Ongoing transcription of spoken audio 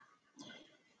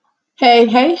Hey,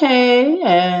 hey, hey,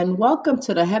 and welcome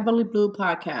to the Heavenly Blue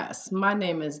Podcast. My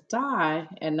name is Di,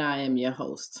 and I am your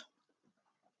host.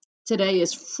 Today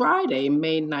is Friday,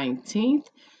 May 19th,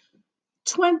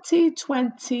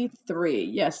 2023.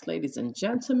 Yes, ladies and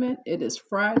gentlemen, it is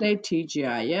Friday,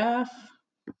 TGIF.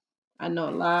 I know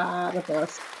a lot of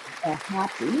us are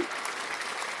happy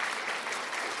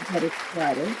that it's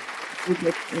Friday. We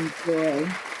get to enjoy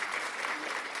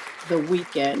the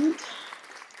weekend.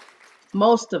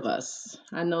 Most of us,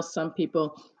 I know some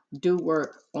people do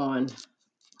work on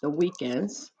the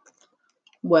weekends,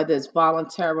 whether it's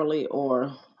voluntarily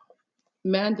or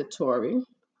mandatory.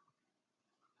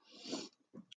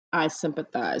 I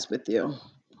sympathize with you.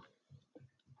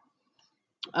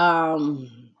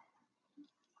 Um,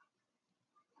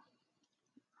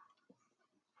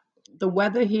 the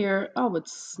weather here, oh,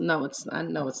 it's no, it's I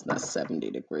know it's not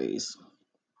 70 degrees.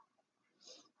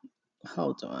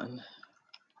 Hold on.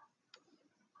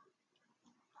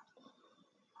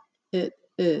 It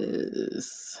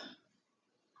is,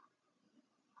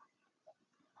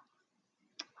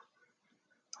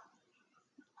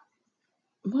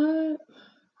 what? I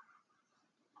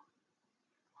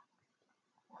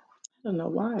don't know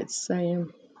why it's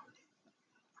saying.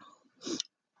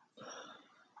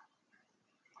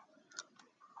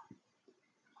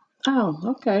 Oh,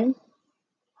 okay.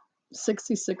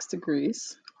 66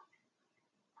 degrees.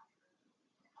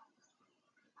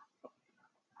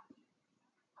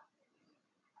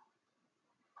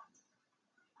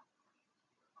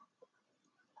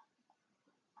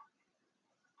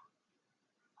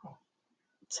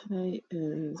 Today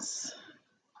is,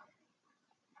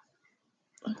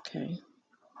 okay.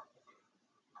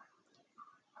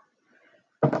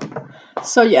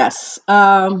 So, yes,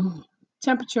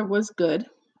 temperature was good.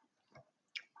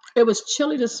 It was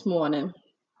chilly this morning.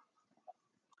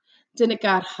 Then it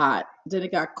got hot. Then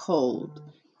it got cold.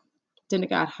 Then it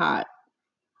got hot.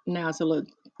 Now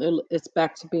it's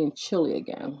back to being chilly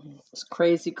again. It's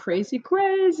crazy, crazy,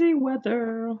 crazy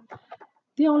weather.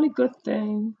 The only good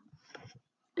thing,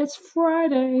 it's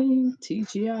Friday,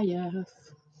 TGIF.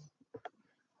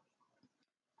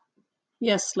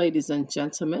 Yes, ladies and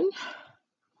gentlemen,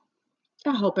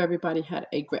 I hope everybody had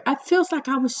a great. It feels like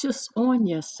I was just on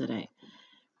yesterday.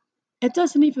 It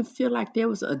doesn't even feel like there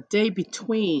was a day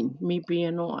between me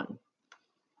being on.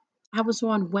 I was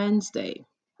on Wednesday,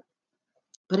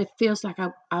 but it feels like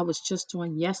I was just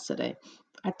on yesterday.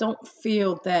 I don't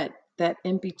feel that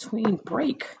in between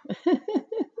break.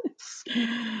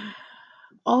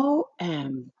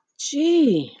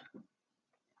 OMG.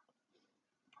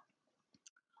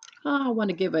 I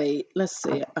want to give let's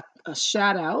see, a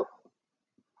shout out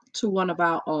to one of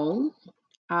our own.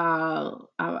 I'll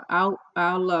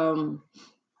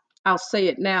say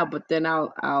it now, but then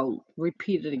I'll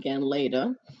repeat it again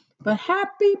later. But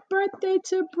happy birthday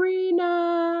to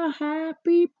Brina.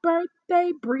 Happy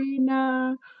birthday,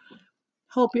 Brina.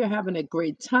 Hope you're having a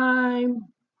great time.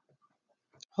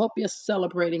 Hope you're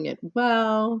celebrating it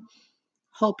well.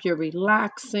 Hope you're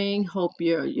relaxing. Hope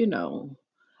you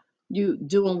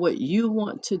doing what you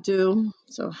want to do.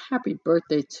 So happy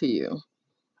birthday to you.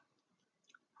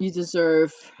 You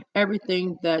deserve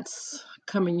everything that's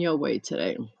coming your way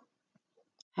today.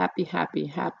 Happy, happy,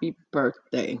 happy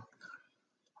birthday.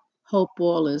 Hope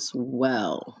all is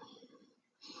well.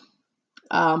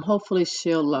 Hopefully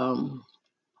she'll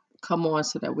come on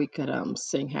so that we could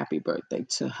sing happy birthday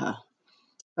to her.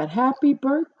 But happy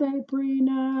birthday,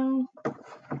 Brina.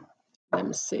 Let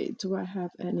me see. Do I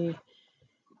have any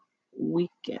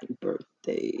weekend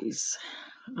birthdays?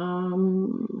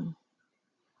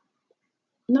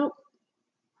 Nope,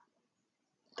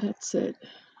 that's it.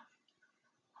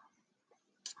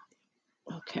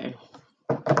 Okay.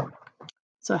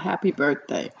 So happy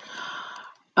birthday.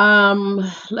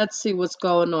 Let's see what's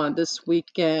going on this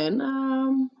weekend.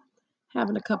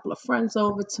 Having a couple of friends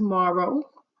over tomorrow.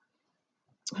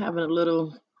 Having a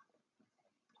little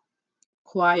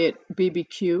quiet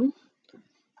BBQ.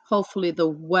 Hopefully the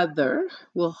weather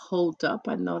will hold up.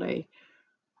 I know they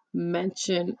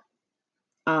mentioned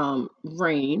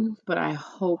rain, but I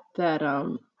hope that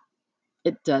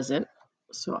it doesn't.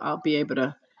 So I'll be able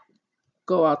to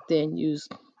go out there and use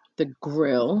the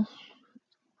grill.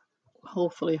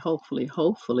 Hopefully, hopefully,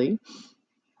 hopefully.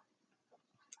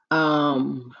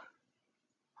 Um,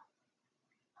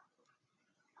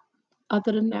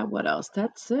 Other than that, what else?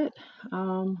 That's it.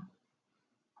 Um,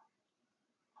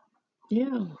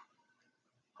 yeah,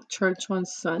 church on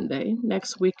Sunday.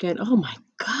 Next weekend. Oh my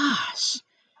gosh.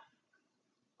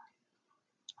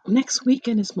 Next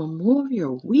weekend is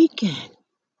Memorial Weekend.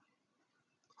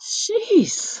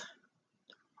 Jeez.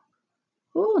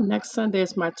 Oh, next Sunday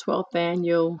is my 12th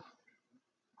annual.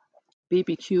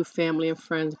 BBQ family and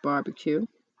friends barbecue.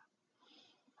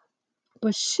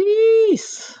 But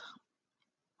she's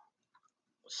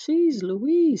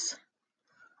Louise.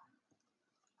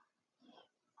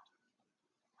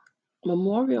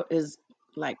 Memorial is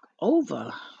like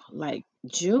over. Like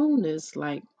June is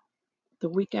like the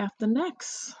week after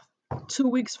next. 2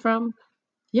 weeks from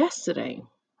yesterday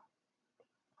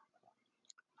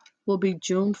will be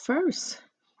June 1st.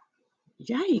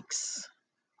 Yikes.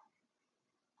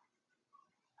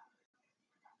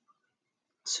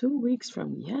 2 weeks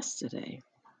from yesterday.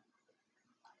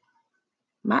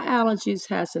 My allergies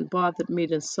hasn't bothered me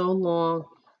in so long,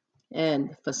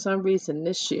 and for some reason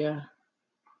this year,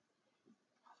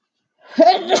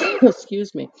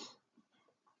 excuse me,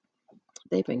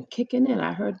 they've been kicking in.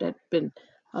 I heard that been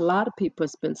a lot of people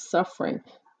has been suffering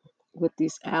with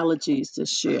these allergies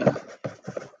this year,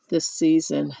 this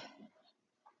season.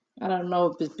 I don't know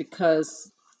if it's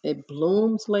because it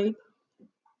blooms late.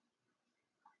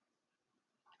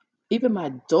 Even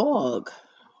my dog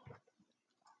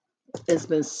has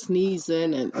been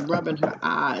sneezing and rubbing her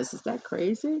eyes. Is that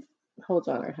crazy? Hold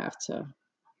on, I have to.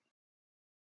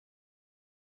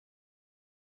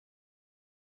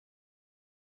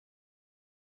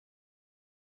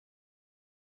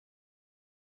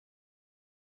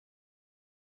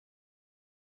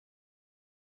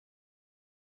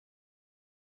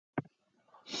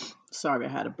 Sorry, I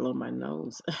had to blow my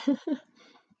nose.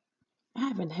 I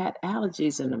haven't had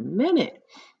allergies in a minute.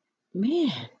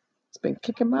 Man, it's been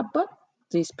kicking my butt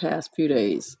these past few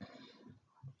days.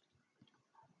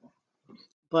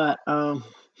 But and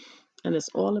it's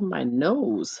all in my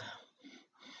nose.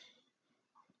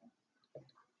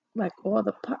 Like all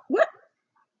the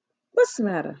what's the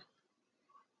matter?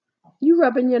 You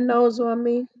rubbing your nose on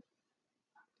me?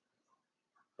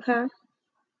 Huh?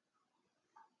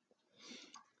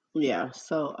 Yeah,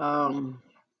 so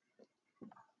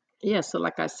yeah, so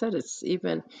like I said, it's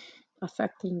even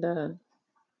affecting the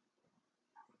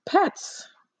pets.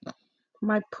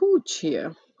 My pooch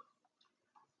here.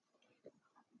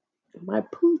 My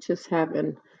pooch is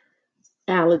having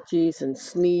allergies and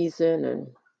sneezing and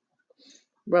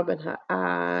rubbing her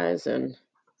eyes and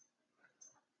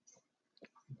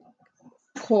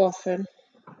coughing.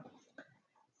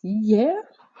 Yeah,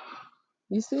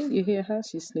 you see, you hear her?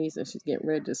 She's sneezing. She's getting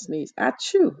ready to sneeze.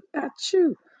 Achoo,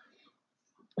 achoo.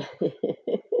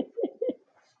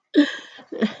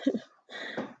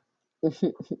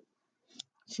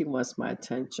 She wants my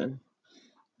attention.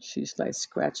 She's like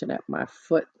scratching at my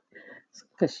foot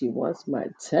because she wants my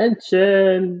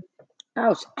attention.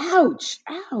 Ouch, ouch,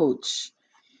 ouch.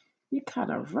 You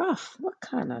kind of rough. What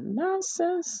kind of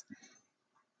nonsense?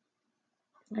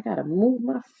 I gotta move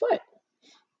my foot.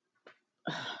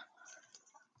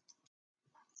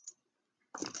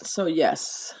 So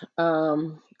yes,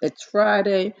 it's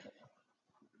Friday.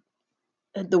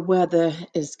 The weather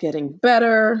is getting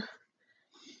better.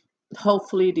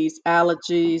 Hopefully these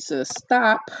allergies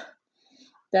stop.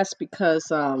 That's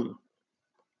because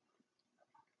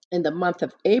in the month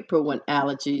of April when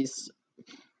allergies,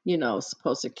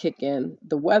 supposed to kick in,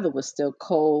 the weather was still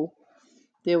cold.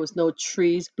 There was no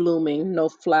trees blooming, no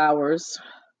flowers.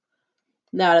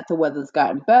 Now that the weather's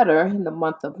gotten better in the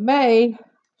month of May,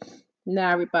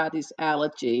 now everybody's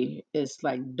allergy is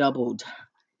like doubled.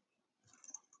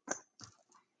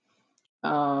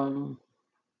 Um,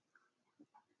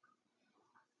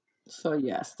 so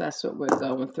yes, that's what we're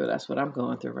going through. That's what I'm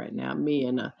going through right now. Me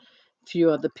and a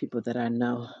few other people that I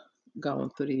know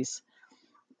going through these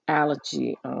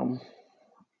allergy,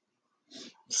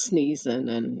 sneezing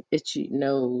and itchy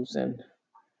nose and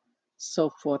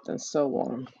so forth and so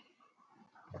on.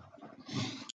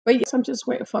 But yes, I'm just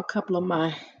waiting for a couple of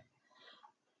my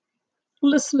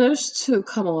listeners to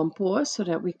come on board so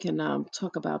that we can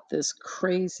talk about this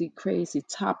crazy, crazy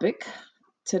topic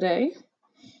today.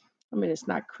 I mean, it's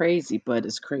not crazy, but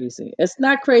it's crazy. It's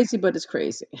not crazy, but it's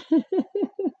crazy.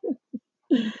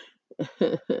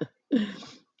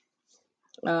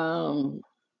 um,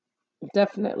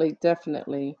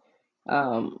 definitely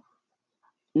um,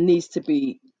 needs to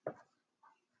be.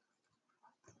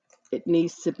 It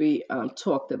needs to be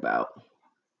talked about.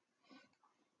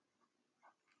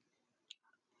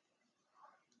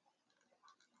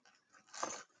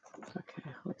 Okay,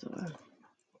 hold on.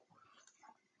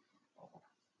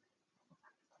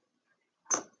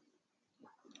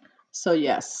 So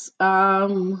yes,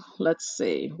 let's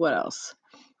see what else.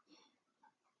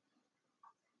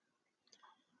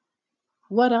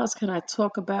 What else can I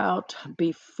talk about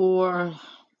before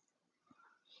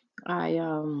I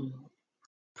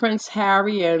Prince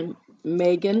Harry and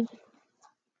Meghan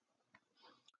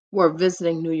were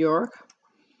visiting New York.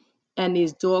 and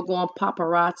these doggone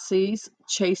paparazzis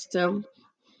chased him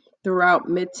throughout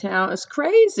Midtown. It's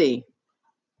crazy.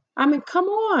 I mean, come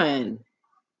on.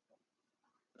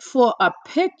 For a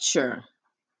picture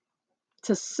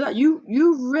to sell,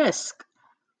 you risk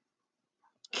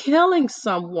killing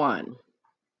someone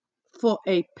for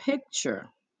a picture.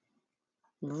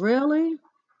 Really?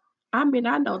 I mean,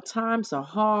 I know times are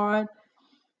hard.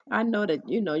 I know that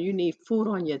you need food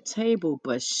on your table,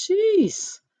 but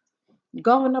she's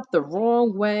going up the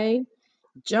wrong way,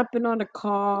 jumping on a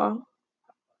car.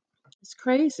 It's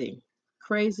crazy.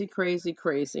 Crazy, crazy,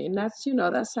 crazy. And that's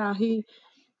how he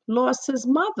lost his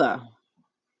mother,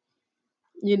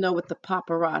 with the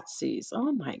paparazzis.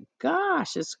 Oh my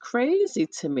gosh, it's crazy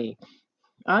to me.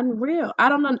 Unreal. I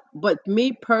don't know, but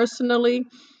me personally,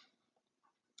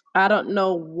 I don't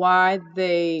know why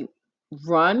they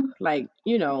run. Like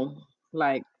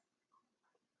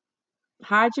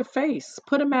hide your face,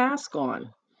 put a mask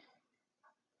on,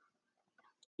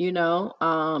 you know,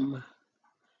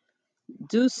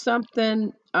 do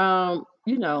something. I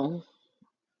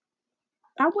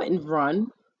wouldn't run.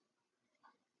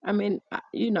 I mean,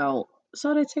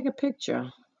 so they take a picture.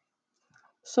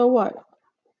 So what?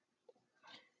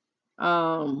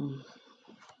 Um,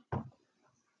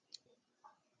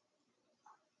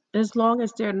 as long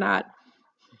as they're not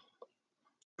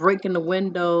breaking the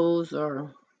windows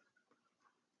or,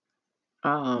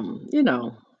 um, you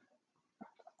know,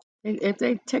 if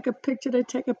they take a picture, they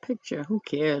take a picture. Who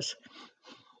cares?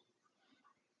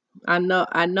 I know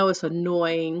it's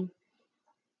annoying.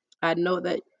 I know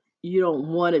that you don't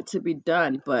want it to be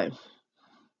done, but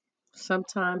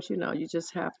sometimes, you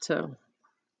just have to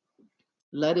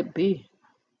let it be.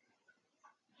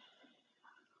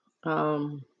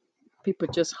 Um, People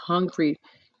just hungry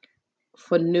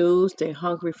for news, they're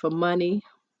hungry for money,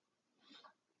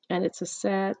 and it's a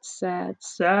sad, sad,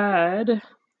 sad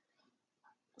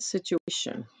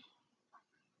situation.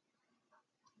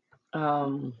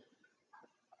 Um,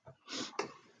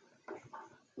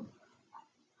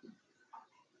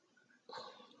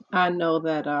 I know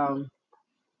that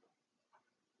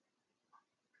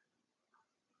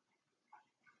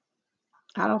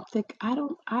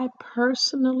I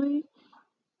personally,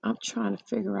 I'm trying to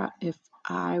figure out if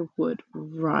I would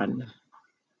run.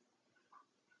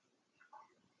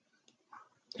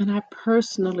 And I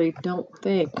personally don't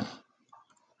think,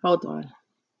 hold on,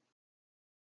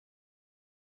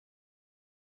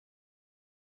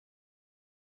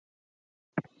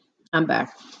 I'm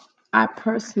back. I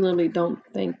personally don't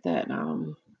think that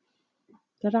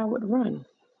I would run.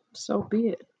 So be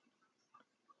it.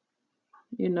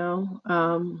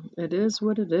 It is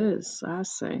what it is, I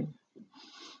say.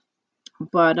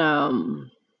 But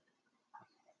I'm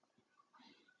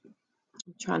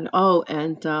trying to, oh,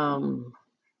 and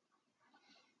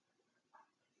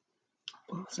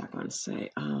what was I going to say?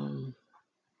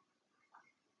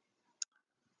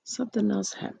 Something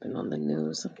else happened on the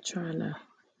news. I'm trying to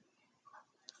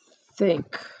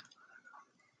think.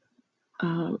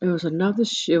 It was another,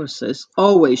 it's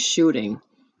always shooting.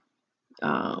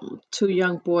 Two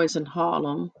young boys in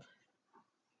Harlem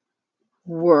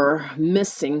were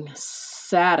missing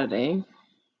Saturday,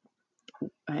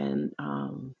 and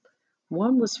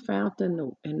one was found in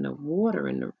the water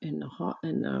in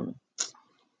the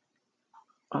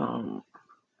um,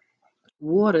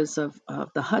 waters of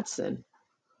the Hudson,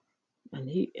 and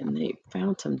they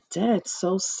found him dead.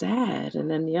 So sad. And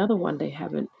then the other one, they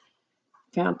haven't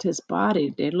found his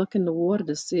body. They look in the water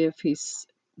to see if he's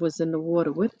was in the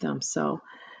water with them. So,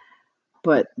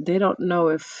 but they don't know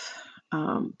if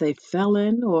they fell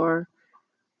in or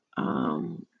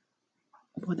um,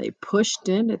 were they pushed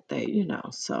in. If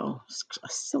so it's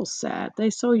so sad. They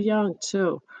so young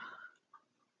too.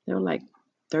 They were like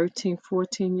 13,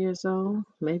 14 years old.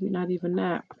 Maybe not even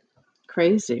that.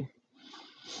 Crazy.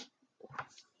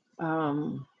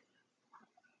 Um,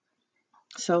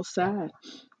 so sad.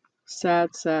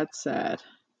 Sad, sad, sad.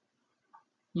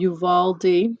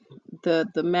 Uvalde,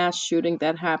 the mass shooting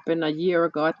that happened a year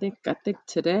ago. I think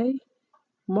today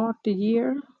marked a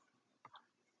year,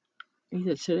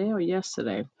 either today or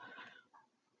yesterday.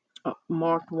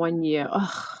 Marked 1 year.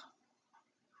 Ugh,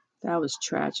 that was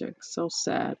tragic. So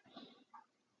sad.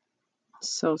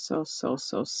 So so so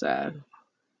so sad.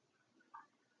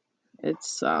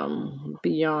 It's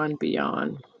beyond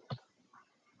beyond.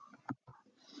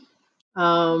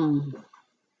 Um,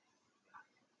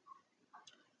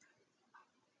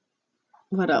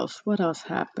 what else? What else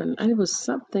happened? And it was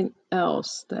something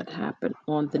else that happened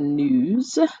on the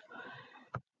news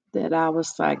that I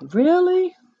was like,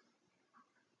 really?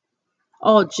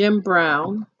 Oh, Jim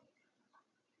Brown.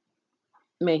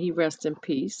 May he rest in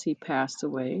peace. He passed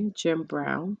away. Jim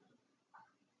Brown,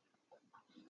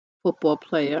 football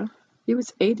player. He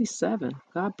was 87.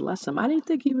 God bless him. I didn't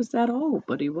think he was that old,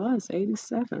 but he was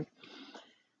 87.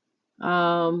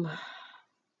 Um,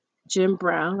 Jim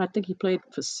Brown, I think he played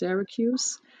for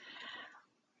Syracuse.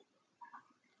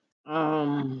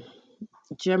 Um,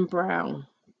 Jim Brown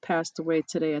passed away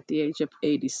today at the age of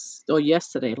 80, or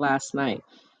yesterday, last night,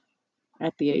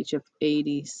 at the age of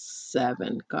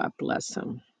 87. God bless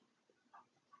him.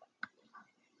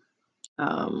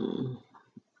 Um,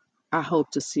 I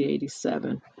hope to see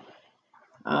 87.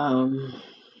 Um,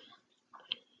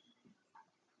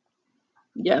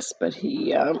 yes, but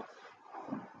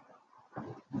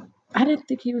I didn't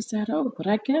think he was that old, but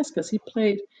I guess because he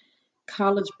played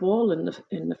college ball in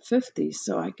the 50s,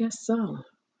 so I guess so.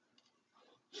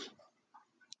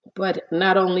 But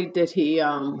not only did he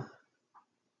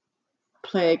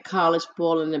play college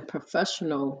ball and then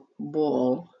professional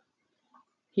ball,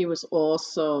 he was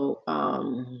also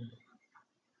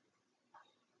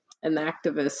an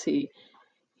activist.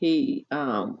 He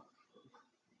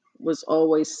was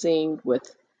always seen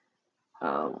with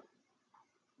um,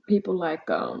 people like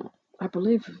I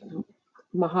believe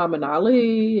Muhammad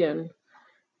Ali, and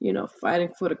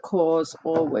fighting for the cause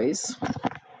always.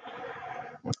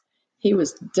 He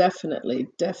was definitely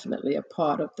a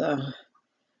part of the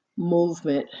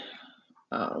movement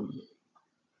um,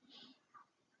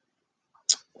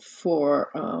 for.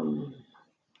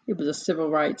 He was a civil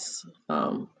rights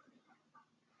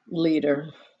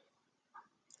leader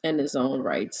in his own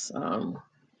rights.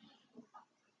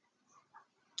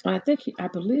 I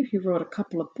believe he wrote a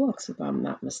couple of books, if I'm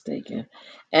not mistaken,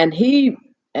 and he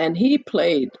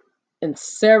played in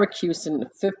Syracuse in the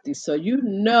 '50s. So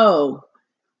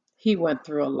he went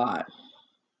through a lot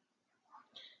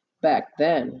back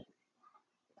then.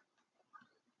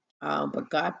 But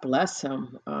God bless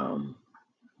him.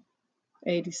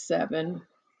 87.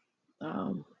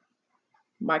 Um,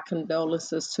 my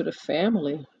condolences to the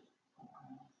family.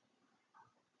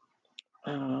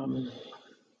 Um,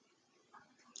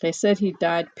 they said he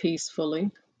died peacefully,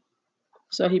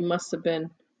 so he must have been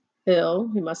ill.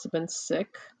 He must have been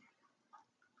sick.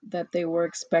 That they were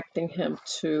expecting him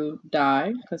to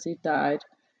die because he died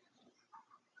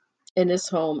in his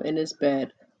home, in his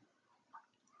bed,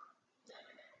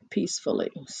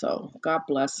 peacefully. So God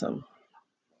bless him.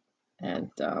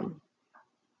 And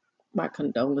my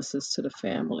condolences to the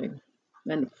family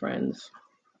and the friends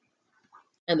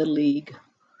and the league.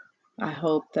 I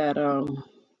hope that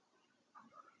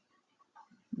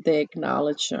they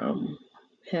acknowledge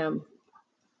him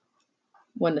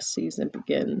when the season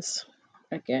begins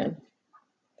again.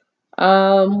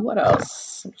 What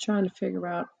else? I'm trying to figure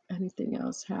out anything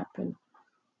else happened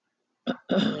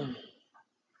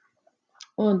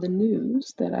on the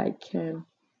news that I can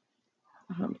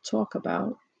talk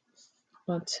about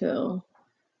until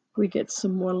we get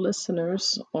some more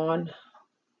listeners on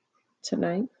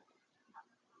tonight.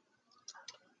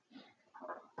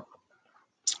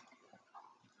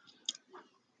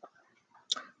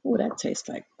 Oh, that tastes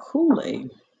like Kool-Aid.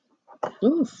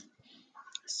 Oof,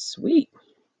 sweet.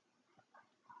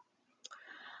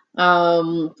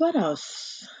 What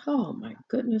else? Oh my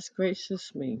goodness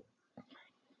gracious me.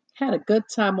 Had a good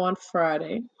time on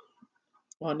Friday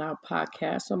on my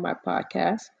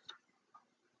podcast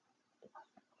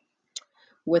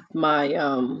with my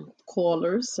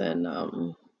callers and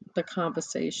the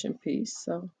conversation piece.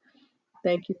 So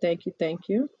thank you, thank you, thank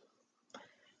you.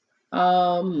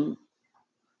 Um,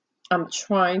 I'm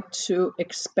trying to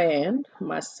expand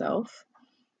myself.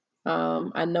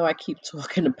 I know I keep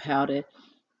talking about it,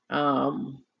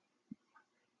 um,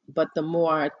 but the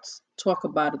more I talk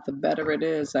about it, the better it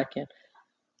is. I can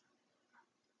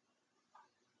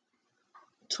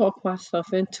talk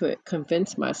myself into it,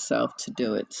 convince myself to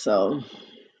do it. So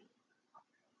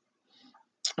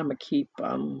I'm gonna keep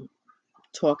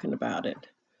talking about it.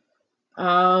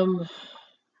 Um,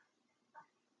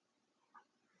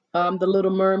 The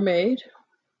Little Mermaid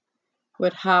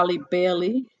with Holly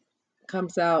Bailey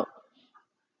comes out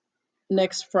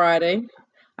next Friday.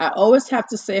 I always have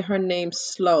to say her name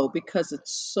slow because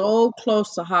it's so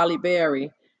close to Holly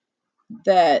Berry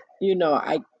that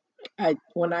I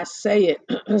when I say it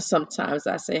sometimes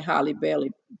I say Holly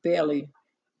Bailey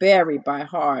Berry by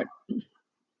heart.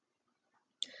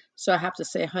 So I have to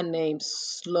say her name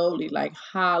slowly like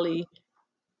Holly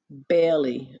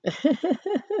Bailey.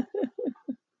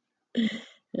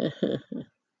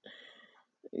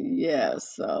 Yeah,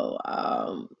 so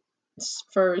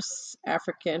first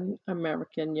African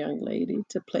American young lady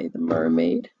to play the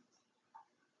mermaid,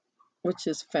 which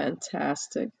is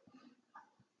fantastic.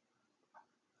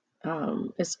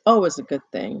 It's always a good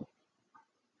thing.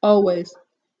 Always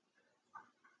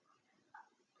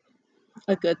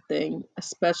a good thing,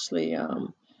 especially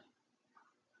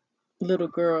little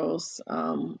girls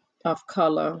of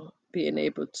color being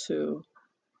able to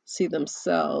see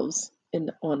themselves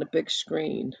on the big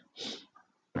screen.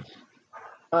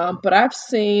 But I've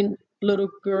seen little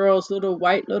girls, little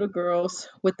girls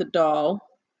with the doll,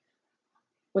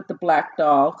 with the black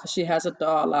doll, because she has a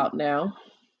doll out now.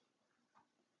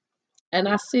 And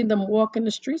I seen them walk in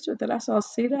the streets with it. I saw,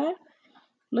 see that?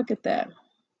 Look at that.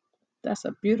 That's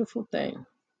a beautiful thing.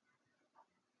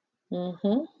 Hmm.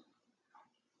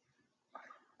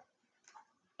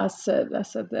 That's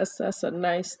a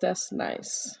nice, that's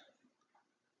nice.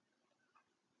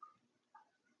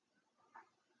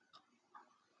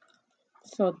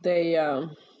 So they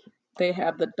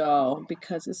have the doll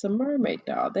because it's a mermaid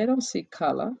doll. They don't see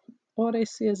color. All they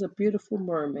see is a beautiful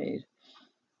mermaid.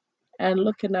 And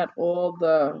looking at all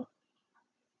the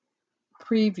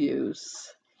previews,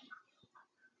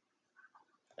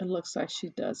 it looks like she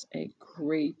does a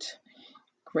great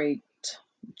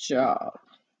job.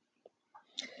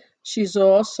 She's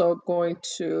also going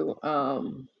to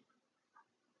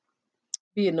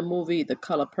be in the movie The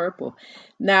Color Purple.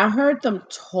 Now, I heard them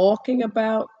talking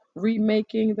about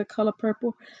remaking The Color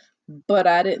Purple, but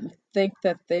I didn't think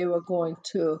that they were going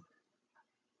to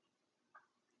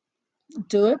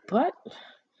do it, but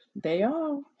they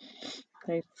are.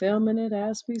 They filming it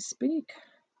as we speak.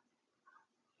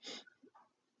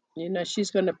 You know,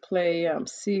 she's going to play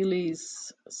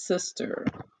Celie's sister.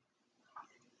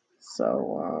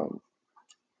 So,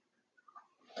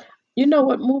 you know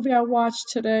what movie I watched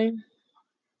today?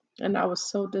 And I was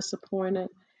so disappointed.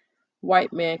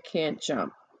 White Man Can't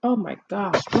Jump. Oh my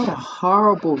gosh, what a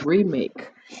horrible remake.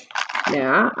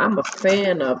 Now, I'm a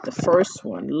fan of the first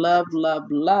one. Love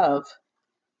the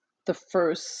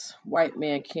first White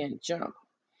Man Can't Jump.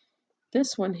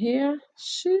 This one here,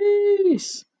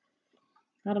 sheesh.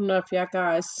 I don't know if y'all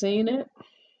guys seen it.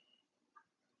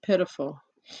 Pitiful.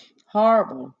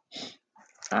 Horrible.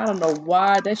 I don't know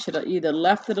why they should have either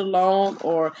left it alone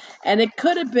or, and it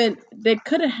could have been, they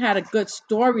could have had a good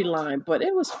storyline, but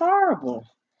it was horrible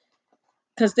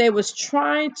because they was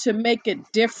trying to make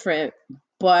it different,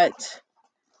 but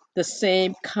the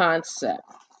same concept.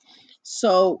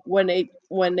 So when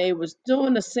they was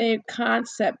doing the same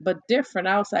concept but different,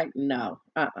 I was like, no,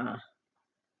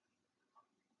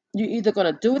 you're either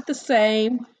gonna do it the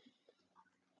same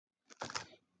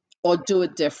or do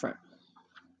it different.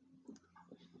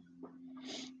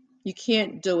 You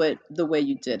can't do it the way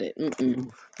you did it. Mm-mm.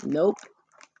 Nope,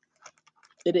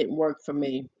 it didn't work for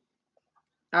me.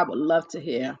 I would love to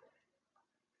hear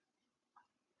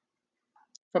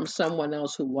from someone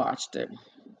else who watched it,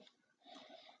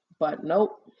 but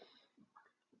nope,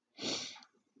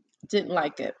 didn't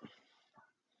like it.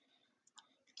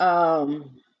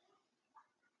 Um,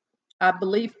 I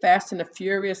believe Fast and the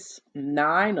Furious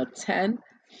 9 or 10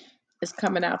 is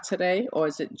coming out today, or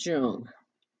is it June?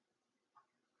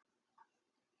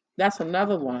 That's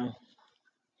another one.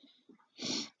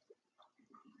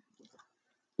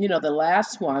 You know, the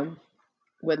last one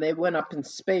when they went up in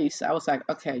space, I was like,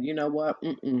 okay, you know what?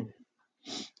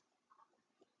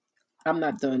 I'm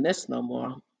not doing this no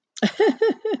more.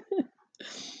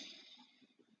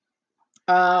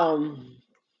 um,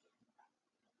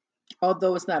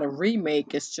 Although it's not a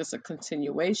remake, it's just a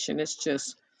continuation. It's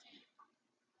just,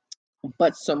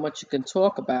 but so much you can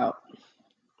talk about.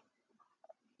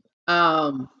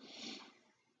 Um,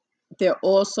 they're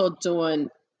also doing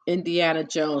Indiana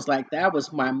Jones. Like that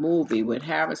was my movie with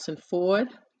Harrison Ford.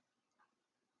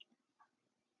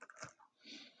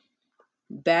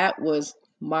 That was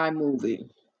my movie.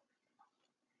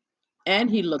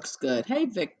 And he looks good. Hey,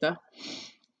 Victor.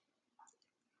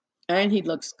 And he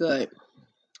looks good.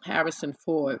 Harrison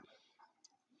Ford.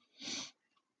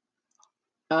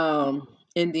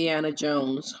 Indiana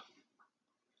Jones.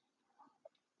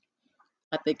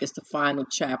 I think it's the final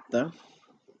chapter,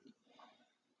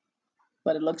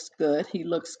 but it looks good. He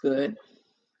looks good.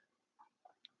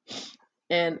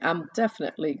 And I'm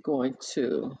definitely going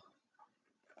to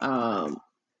um,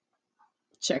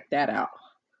 check that out.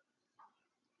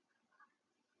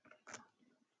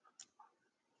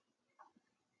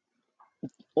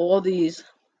 All these,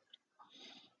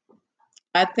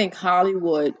 I think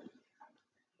Hollywood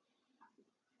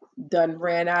done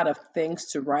ran out of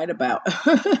things to write about.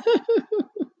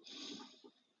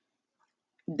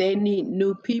 They need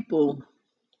new people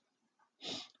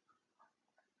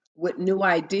with new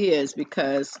ideas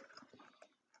because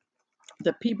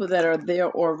the people that are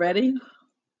there already,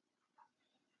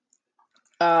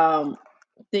 um,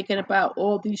 thinking about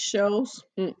all these shows.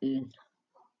 Mm-mm.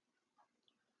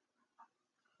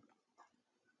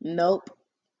 Nope.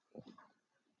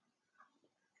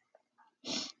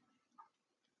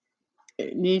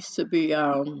 It needs to be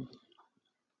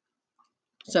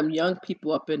some young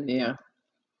people up in there.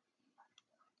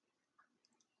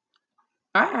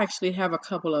 I actually have a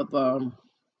couple of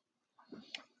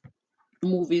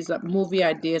movie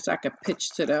ideas I could pitch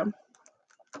to them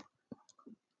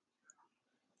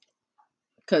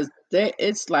because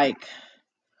it's like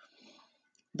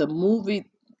the movie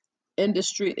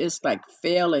industry is like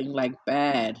failing like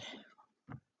bad,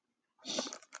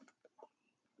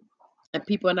 and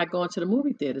people are not going to the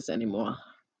movie theaters anymore.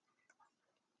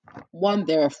 One,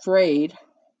 they're afraid.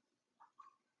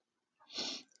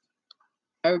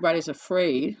 Everybody's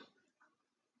afraid.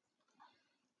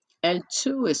 And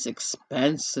two, it's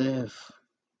expensive.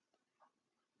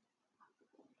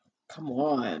 Come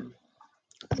on.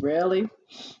 Really?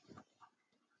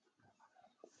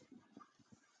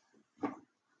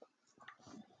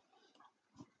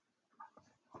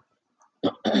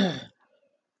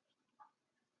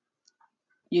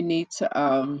 You need to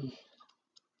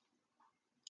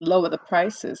lower the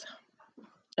prices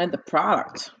and the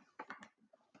product,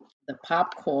 the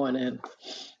popcorn and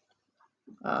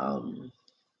um,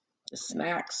 the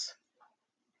snacks.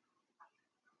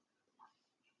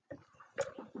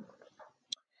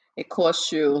 It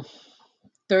costs you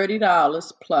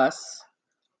 $30 plus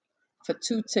for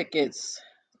two tickets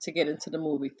to get into the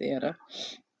movie theater.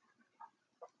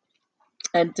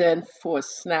 And then for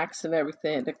snacks and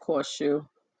everything, it costs you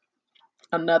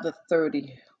another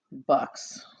 30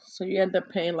 bucks. So you end up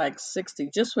paying like 60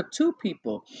 just for two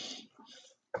people.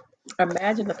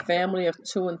 Imagine a family of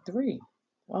two and three.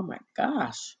 Oh my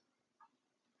gosh.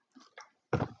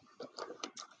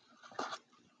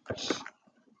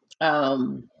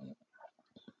 Um,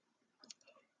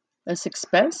 it's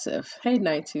expensive. Hey,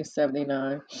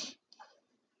 1979.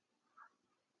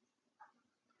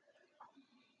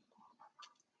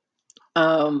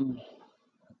 Um,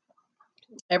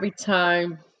 every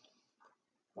time,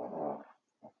 oh,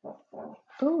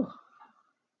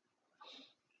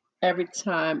 every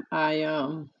time I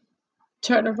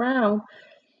turn around,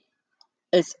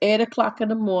 it's 8 o'clock in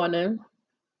the morning.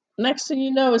 Next thing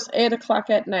you know, it's 8 o'clock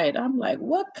at night. I'm like,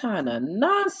 what kind of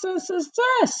nonsense is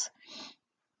this?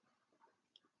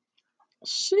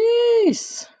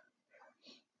 Jeez,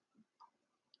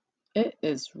 it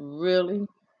is really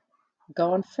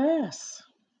going fast.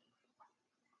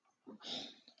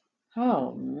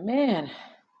 Oh man,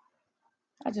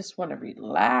 I just want to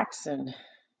relax and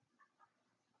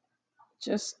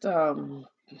just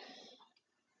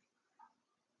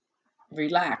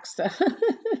relax.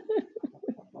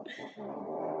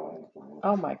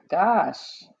 Oh my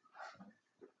gosh.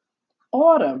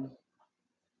 Autumn,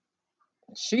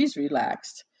 she's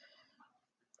relaxed.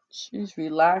 She's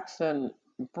relaxed and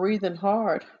breathing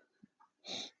hard.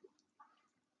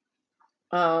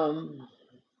 Um,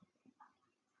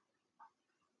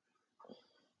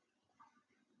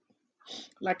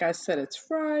 like I said, it's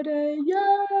Friday.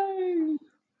 Yay!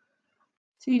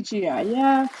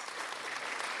 TGIF.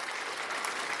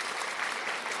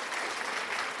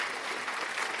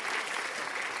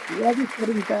 The weather's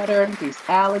getting better. These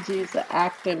allergies are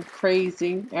acting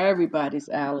crazy. Everybody's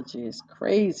allergy is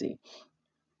crazy.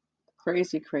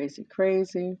 Crazy, crazy,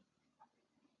 crazy.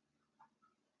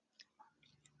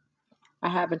 I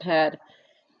haven't had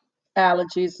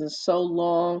allergies in so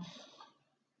long,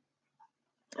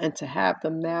 and to have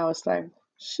them now, it's like,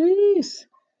 jeez,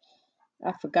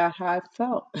 I forgot how I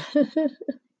felt.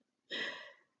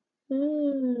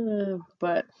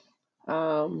 But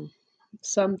um,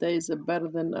 some days are better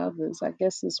than others. I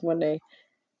guess it's when they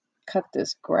cut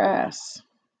this grass.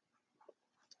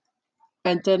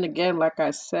 And then again, like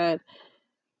I said,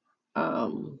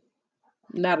 um,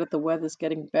 now that the weather's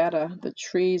getting better, the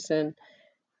trees and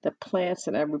the plants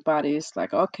and everybody is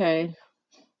like, okay,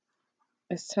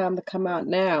 it's time to come out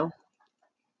now.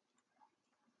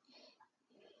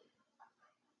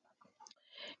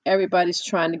 Everybody's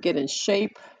trying to get in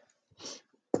shape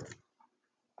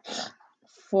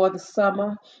for the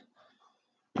summer.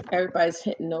 Everybody's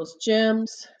hitting those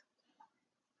gyms.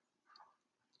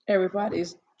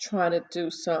 Everybody's trying to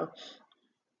do some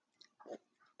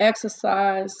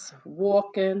exercise,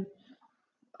 walking,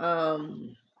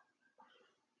 um,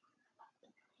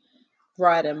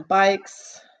 riding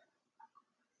bikes,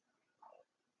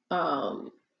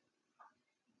 um,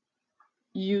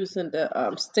 using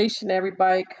the stationary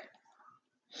bike.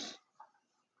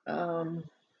 Um,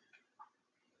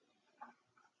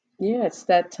 yeah, it's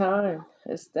that time.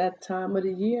 It's that time of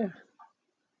the year.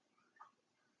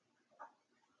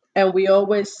 And we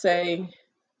always say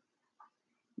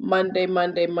Monday,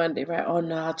 Monday, Monday, right? Oh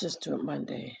no, I'll just do it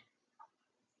Monday.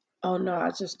 Oh no,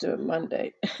 I'll just do it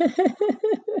Monday.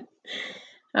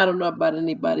 I don't know about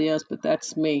anybody else, but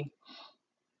that's me.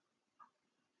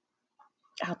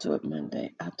 I'll do it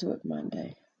Monday. I'll do it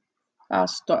Monday. I'll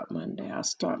start Monday. I'll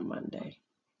start Monday.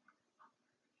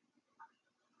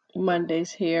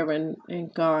 Monday's here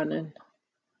and gone, and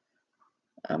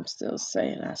I'm still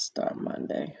saying I start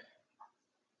Monday.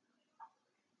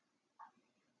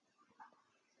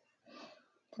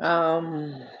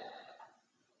 Um,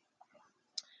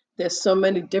 there's so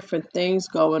many different things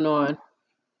going on.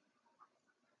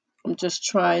 I'm just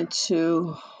trying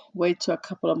to wait till a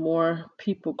couple of more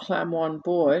people climb on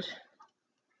board.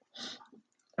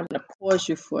 I'm going to pause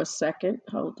you for a second.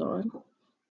 Hold on.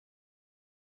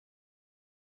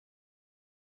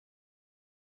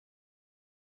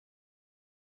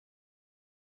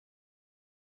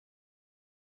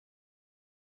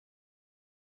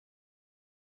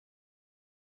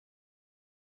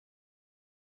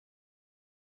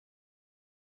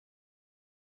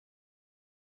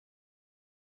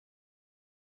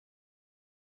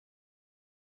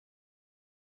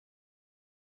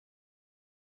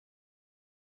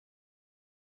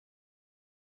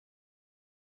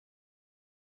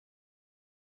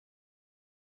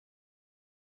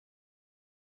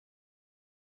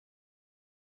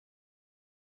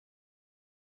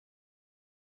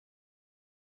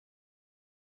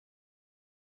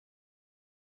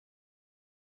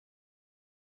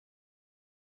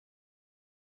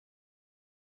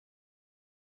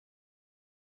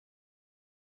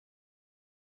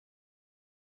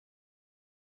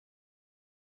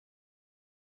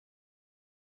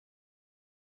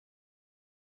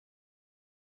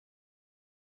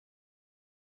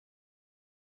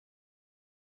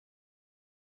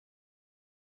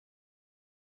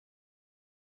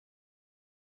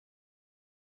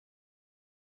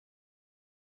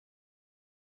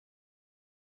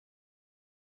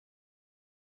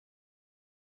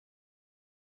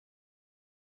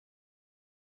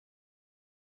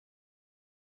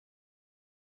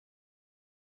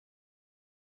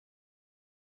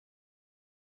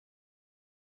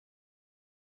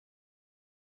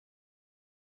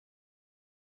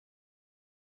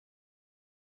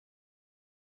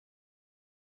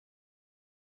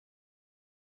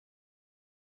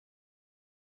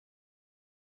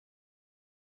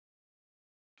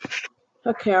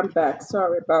 Okay, I'm back.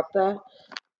 Sorry about that.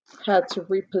 Had to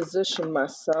reposition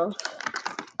myself,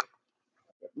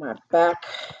 get my back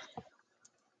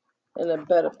in a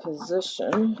better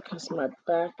position because my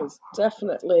back has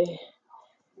definitely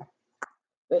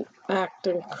been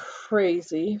acting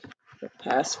crazy the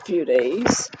past few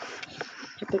days.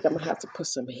 I think I'm gonna have to put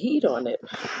some heat on it.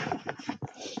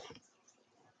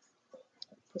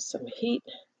 Put some heat.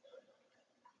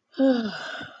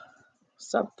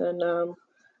 Something.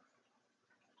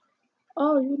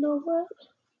 Oh, you know what?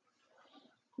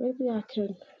 Maybe I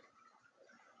can.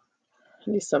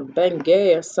 I need some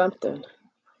Bengay or something.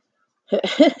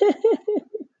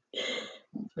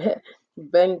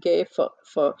 Bengay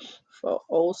for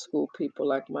old school people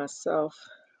like myself.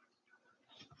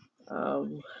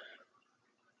 Um,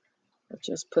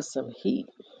 just put some heat,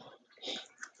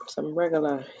 some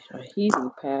regular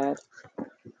heating pad.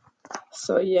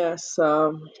 So yes,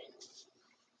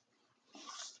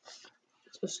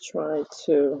 just trying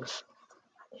to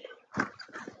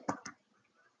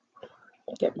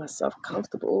get myself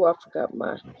comfortable. Oh, I forgot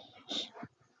my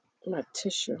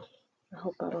tissue. I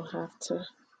hope I don't have to.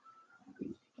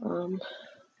 Um,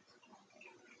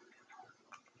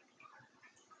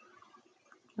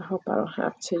 I hope I don't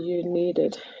have to. You need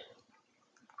it.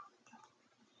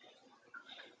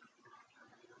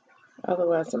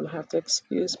 Otherwise, I'm gonna have to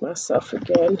excuse myself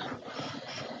again.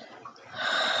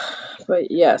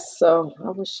 But yes, so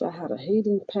I wish I had a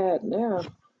heating pad now.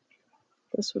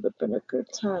 This would have been a good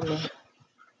time to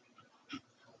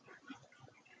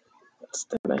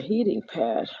start a heating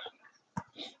pad.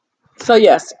 So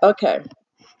yes, okay,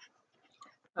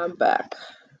 I'm back.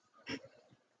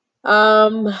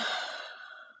 Um,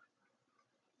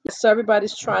 so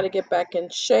everybody's trying to get back in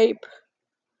shape.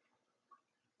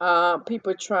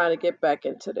 People trying to get back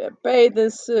into their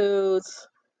bathing suits.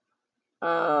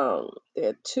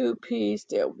 Their two piece,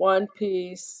 their one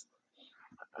piece.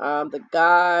 The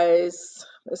guys,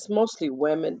 it's mostly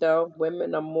women though.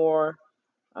 Women are more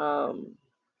um,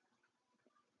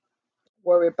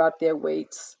 worried about their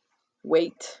weight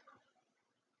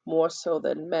more so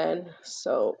than men.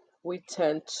 So we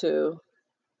tend to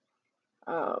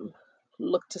um,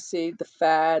 look to see the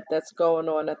fad that's going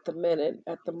on at the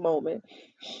moment.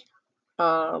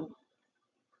 Um,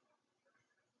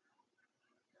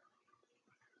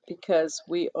 because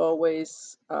we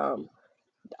always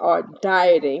are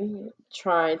dieting,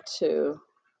 trying to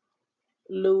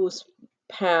lose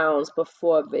pounds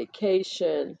before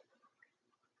vacation,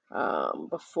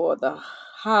 before the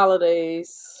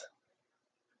holidays.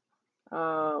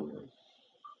 Um,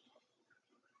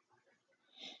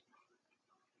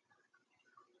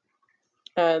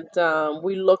 and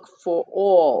we look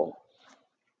for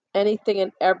anything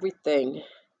and everything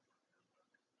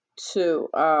to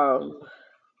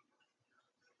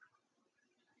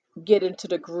get into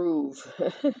the groove.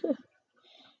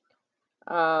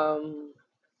 um,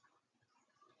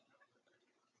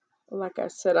 like I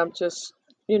said, I'm just,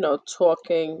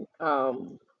 talking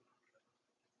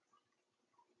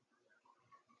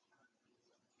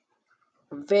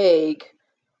vague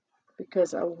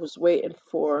because I was waiting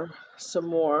for some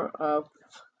more of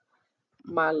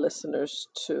my listeners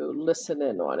to listen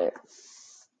in on it.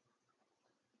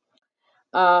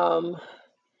 Um,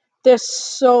 there's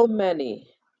so many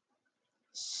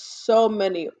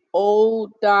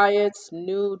old diets,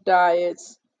 new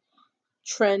diets,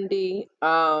 trendy.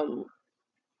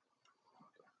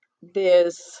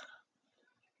 There's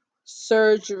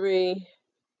surgery,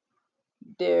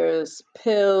 there's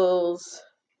pills,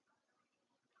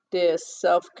 there's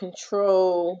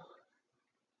self-control.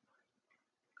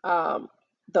 Um,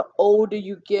 the older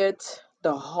you get,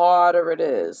 the harder it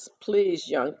is. Please,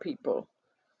 young people,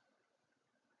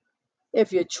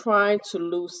 if you're trying to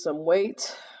lose some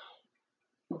weight,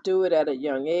 do it at a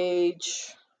young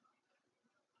age,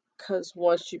 because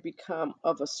once you become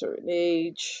of a certain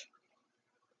age,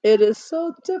 it is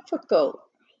so difficult.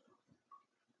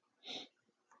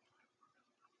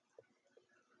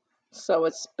 So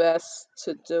it's best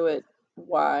to do it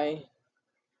while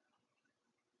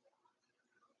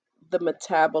the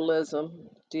metabolism,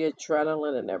 the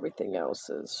adrenaline, and everything else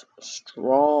is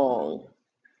strong.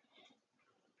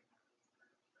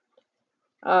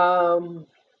 Um,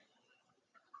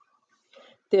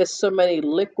 there's so many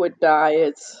liquid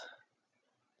diets.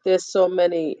 There's so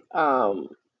many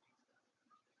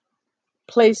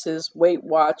places, Weight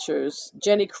Watchers.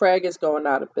 Jenny Craig is going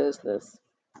out of business.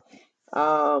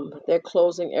 They're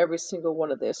closing every single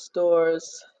one of their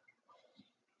stores.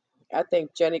 I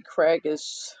think Jenny Craig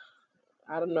is,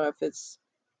 I don't know if it's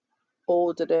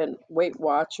older than Weight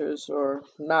Watchers or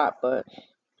not, but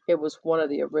it was one of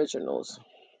the originals.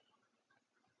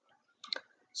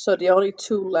 So the only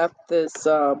two left is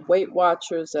Weight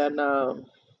Watchers and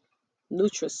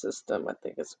Nutrisystem, I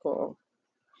think it's called,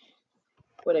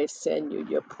 where they send you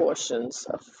your portions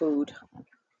of food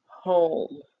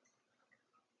home.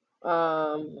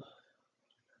 Um,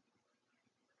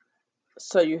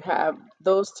 so you have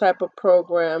those type of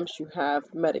programs, you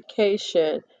have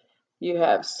medication, you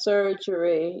have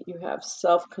surgery, you have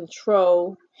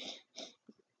self-control.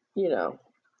 You know,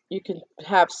 you can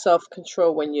have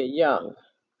self-control when you're young.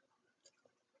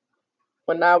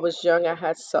 When I was young, I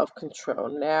had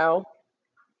self-control. Now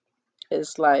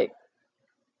it's like,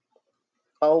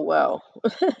 oh well.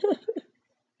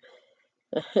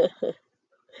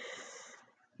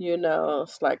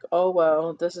 It's like, oh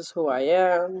well, this is who I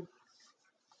am.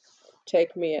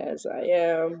 Take me as I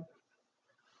am.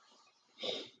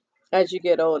 As you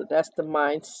get older, that's the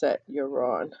mindset you're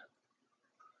on.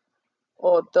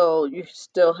 Although you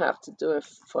still have to do it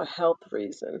for health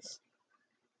reasons.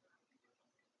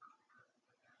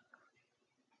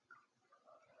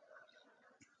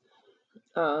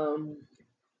 Um,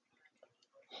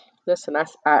 listen,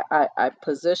 I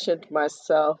positioned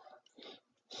myself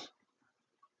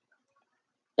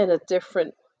in a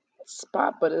different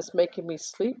spot, but it's making me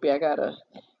sleepy. I gotta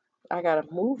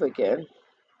move again.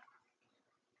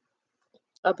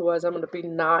 Otherwise, I'm gonna be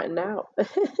nodding out.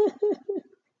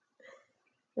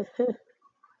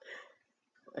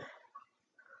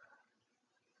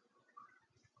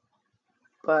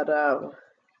 But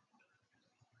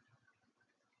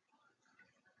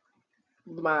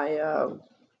my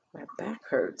back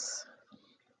hurts.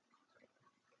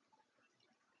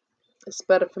 It's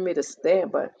better for me to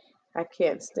stand, but I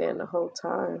can't stand the whole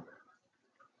time.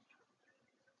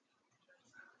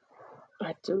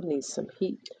 I do need some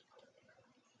heat.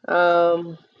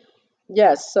 Um,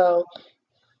 yes, so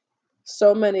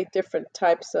many different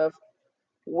types of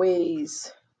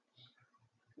ways.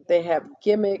 They have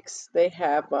gimmicks. They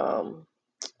have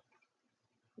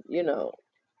you know,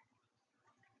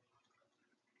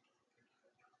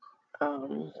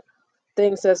 um,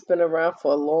 things that's been around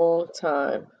for a long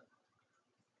time.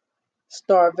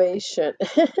 Starvation.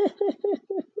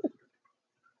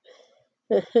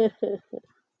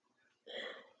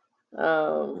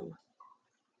 um,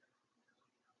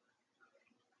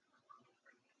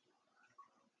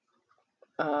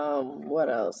 What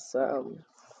else?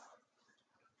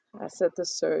 I said the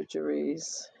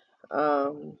surgeries.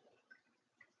 Um,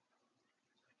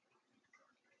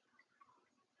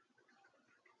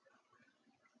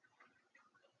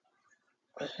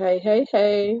 hey, hey,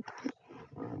 hey.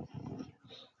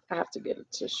 I have to get a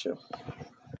tissue.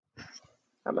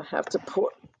 I'm gonna have to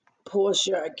pause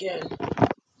you again.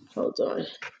 Hold on.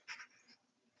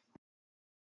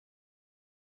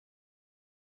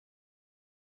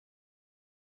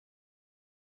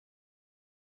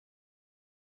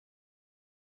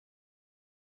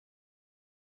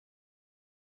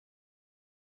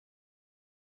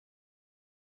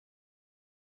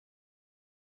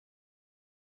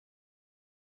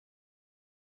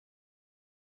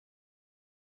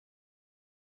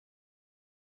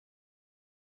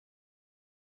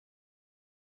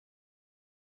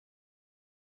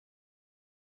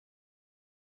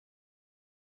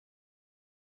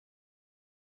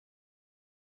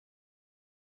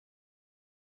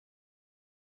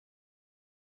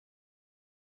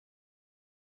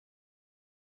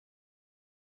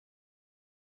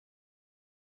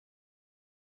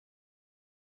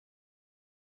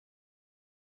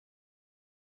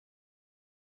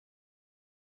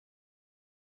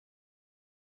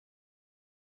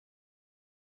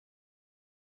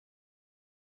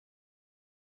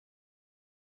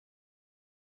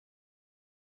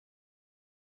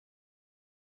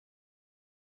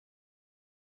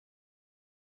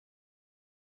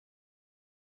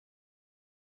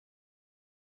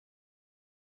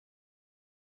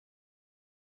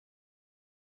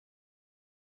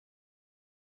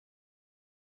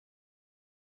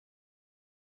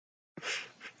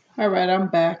 All right, I'm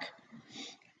back.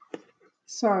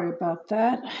 Sorry about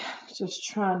that. Just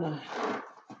trying to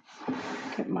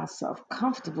get myself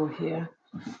comfortable here.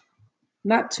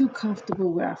 Not too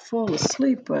comfortable where I fall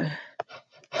asleep, but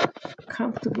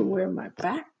comfortable where my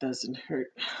back doesn't hurt.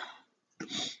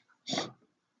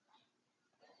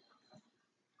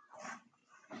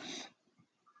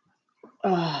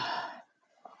 Uh,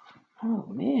 oh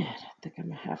man, I think I'm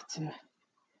gonna have to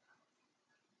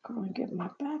go and get my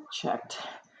back checked.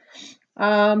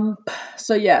 Um,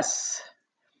 so yes.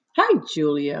 Hi,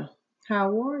 Julia.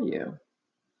 How are you?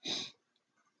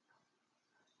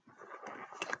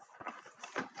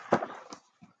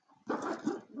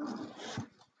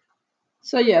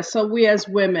 So yeah, so we as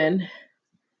women,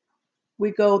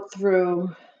 we go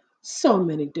through so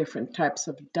many different types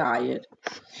of diet.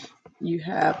 You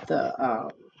have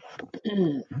the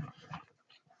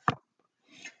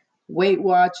Weight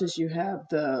Watchers, you have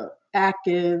the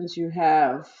Atkins, you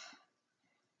have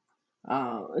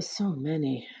so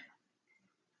many,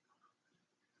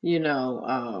 you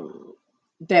know,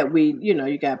 that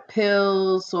you got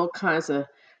pills, all kinds of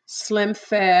Slim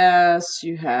Fast,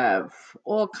 you have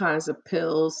all kinds of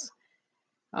pills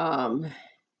um,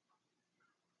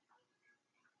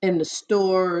 in the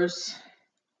stores.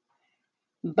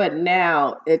 But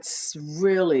now it's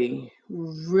really,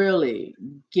 really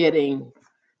getting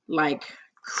like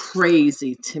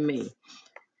crazy to me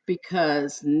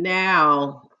because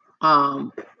now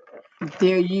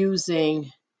they're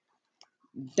using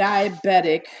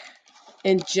diabetic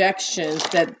injections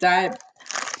that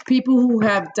people who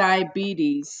have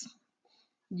diabetes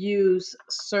use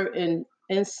certain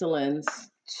insulins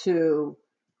to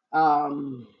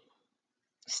um,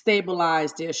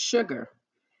 stabilize their sugar.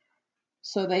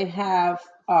 So they have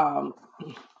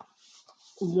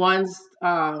one's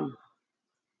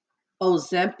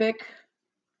Ozempic,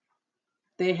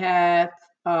 they have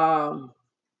um,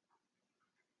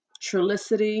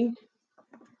 Trulicity,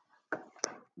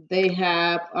 they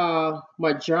have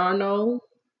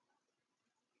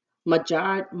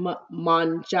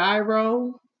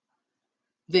Manjaro,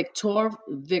 Victor,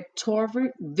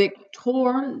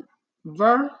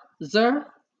 Zer.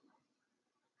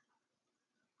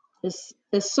 It's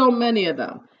so many of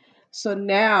them. So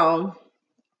now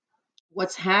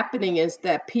what's happening is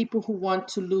that people who want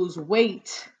to lose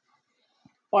weight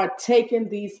are taking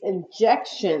these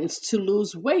injections to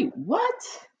lose weight. What?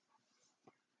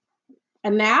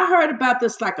 And now I heard about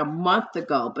this like a month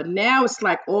ago, but now it's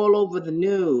like all over the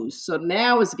news. So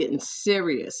now it's getting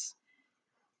serious.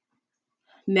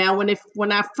 Now,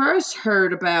 when I first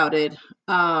heard about it,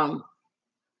 um,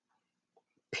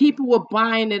 people were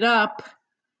buying it up,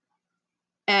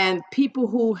 and people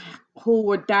who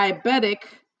were diabetic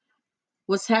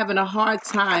was having a hard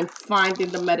time finding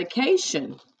the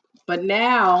medication. But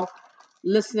now,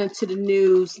 listening to the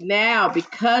news now,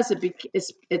 because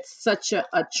it's such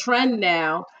a trend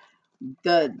now,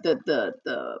 the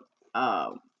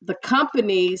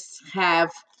companies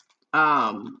have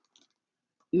um,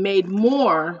 made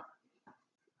more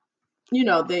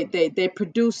they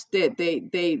produce they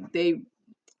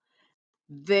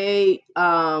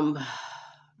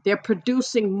they're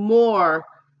producing more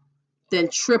than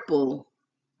triple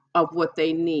of what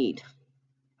they need.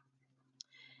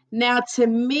 Now, to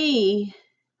me,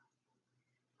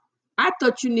 I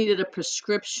thought you needed a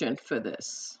prescription for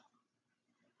this.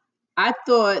 I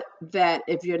thought that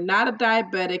if you're not a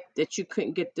diabetic, that you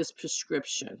couldn't get this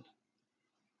prescription.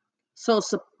 So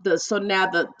now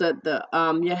the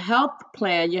your health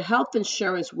plan, your health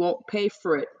insurance won't pay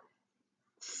for it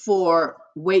for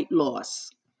weight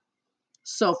loss.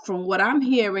 So from what I'm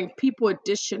hearing, people are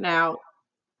dishing out,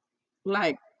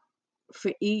 like,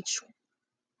 for each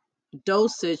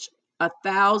dosage,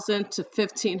 $1,000 to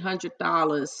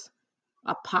 $1,500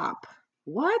 a pop.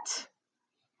 What?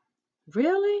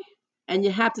 Really? And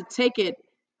you have to take it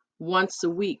once a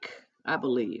week, I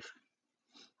believe.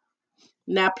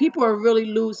 Now, people are really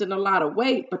losing a lot of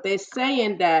weight, but they're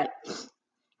saying that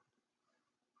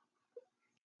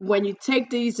when you take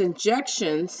these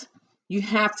injections, you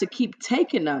have to keep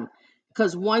taking them,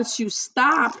 because once you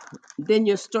stop, then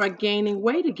you'll start gaining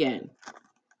weight again.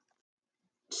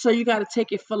 So you got to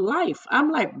take it for life.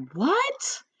 I'm like,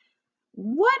 what?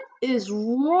 What is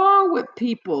wrong with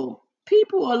people?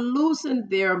 People are losing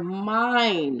their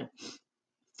mind.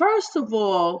 First of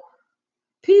all,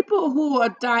 people who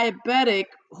are diabetic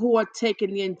who are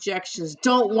taking the injections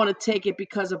don't want to take it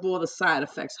because of all the side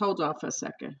effects. Hold on for a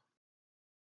second.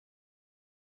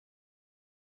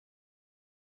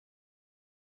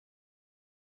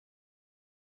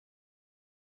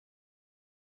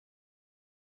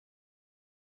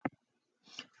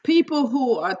 People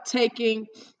who are diabetic,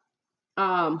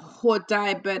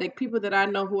 people that I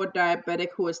know who are diabetic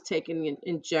who is taking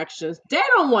injections, they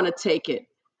don't want to take it.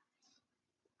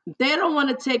 They don't want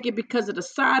to take it because of the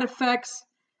side effects.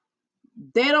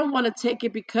 They don't want to take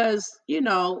it because,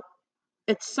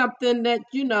 it's something that,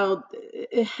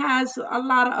 it has a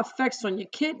lot of effects on your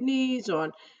kidneys,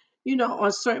 on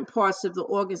certain parts of the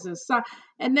organs inside.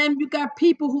 And then you got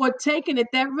people who are taking it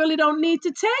that really don't need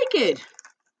to take it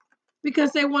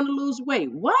because they want to lose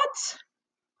weight. What?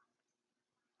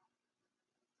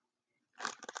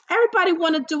 Everybody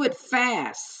want to do it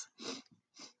fast.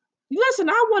 Listen,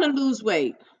 I want to lose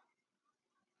weight,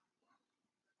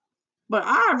 but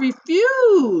I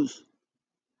refuse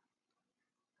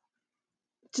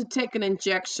to take an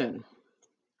injection.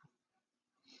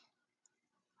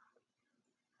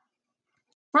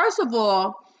 First of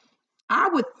all, I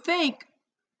would think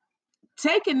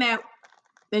taking that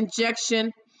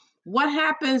injection, what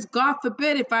happens, God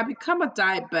forbid, if I become a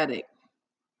diabetic?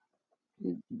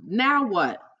 Now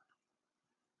what?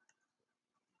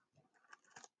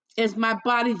 Is my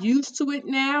body used to it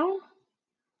now?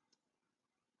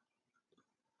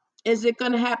 Is it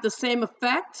going to have the same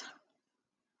effect?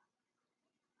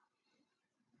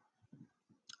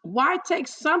 Why take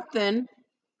something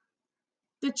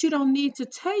that you don't need to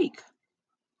take?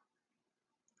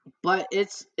 But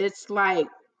it's like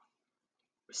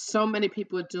so many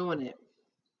people are doing it.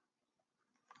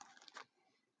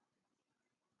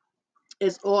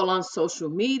 It's all on social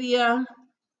media.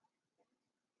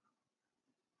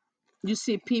 You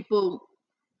see people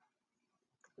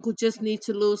who just need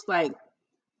to lose like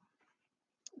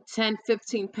 10,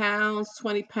 15 pounds,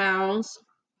 20 pounds,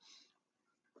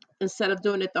 instead of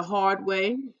doing it the hard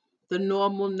way, the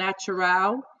normal,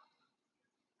 natural.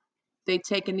 They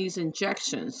taking these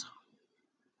injections.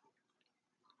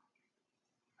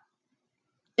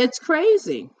 It's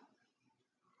crazy.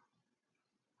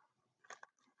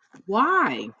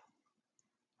 Why?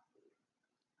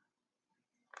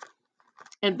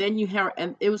 And then you heard,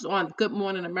 and it was on Good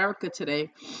Morning America today,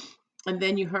 and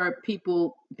then you heard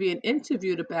people being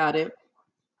interviewed about it,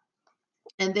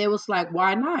 and they was like,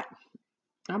 why not?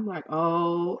 I'm like,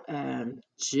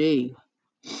 OMG.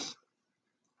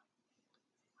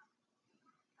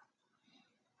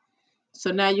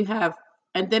 So now you have,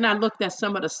 and then I looked at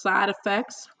some of the side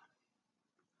effects,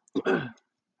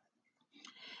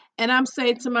 and I'm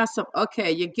saying to myself,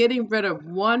 okay, you're getting rid of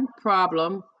one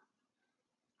problem,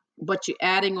 but you're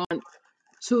adding on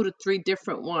two to three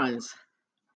different ones.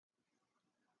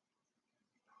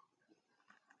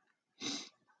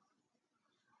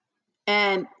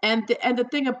 And the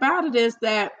thing about it is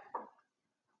that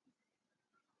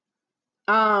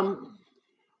um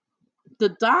the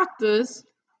doctors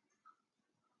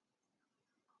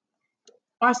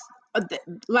are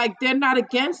like, they're not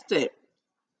against it.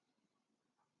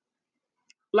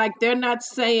 Like, they're not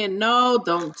saying no,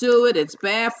 don't do it, it's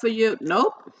bad for you.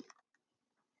 Nope.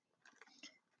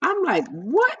 I'm like,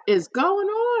 what is going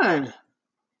on?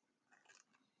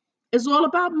 It's all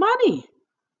about money.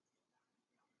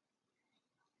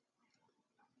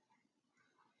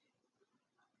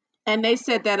 And they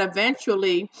said that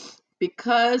eventually,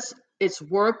 because it's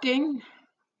working,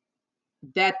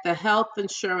 that the health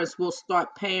insurance will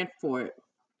start paying for it,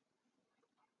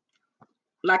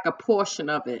 like a portion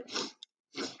of it.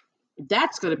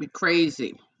 That's going to be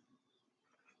crazy.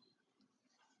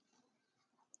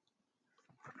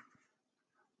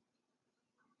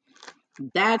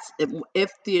 That's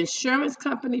if the insurance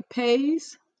company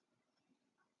pays,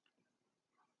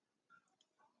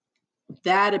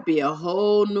 that'd be a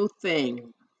whole new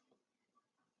thing.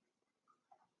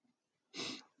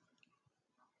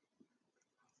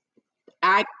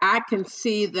 I can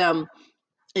see them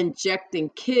injecting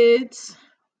kids.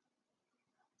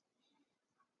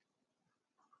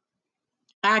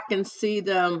 I can see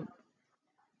them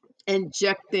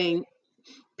injecting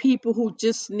people who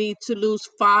just need to lose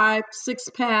 5, 6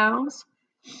 pounds.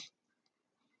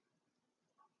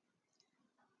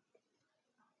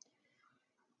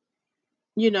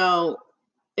 You know,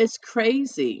 it's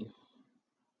crazy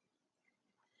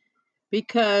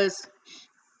because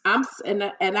and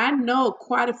I know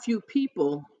quite a few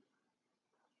people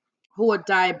who are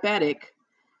diabetic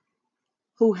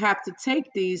who have to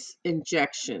take these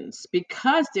injections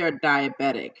because they're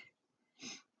diabetic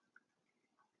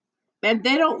and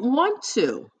they don't want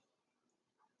to.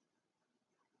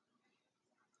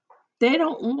 They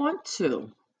don't want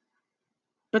to,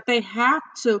 but they have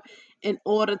to in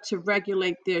order to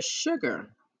regulate their sugar.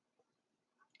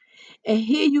 And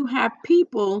here you have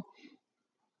people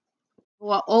who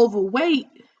are overweight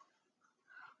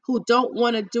who don't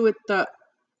want to do it the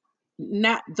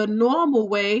not the normal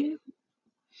way,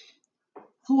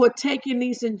 who are taking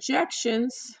these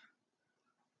injections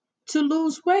to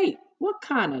lose weight. What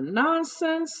kind of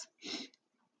nonsense?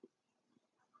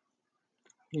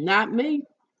 Not me.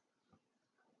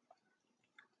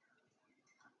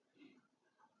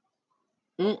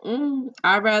 Mm-mm.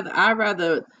 I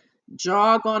rather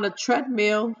jog on a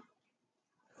treadmill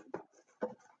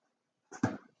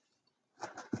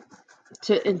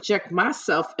to inject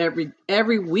myself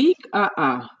every week.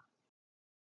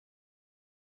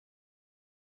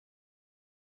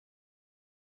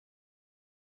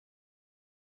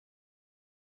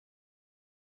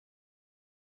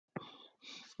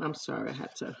 I'm sorry, I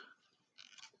had to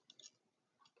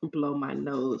blow my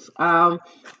nose.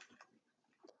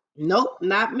 Nope,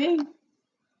 not me.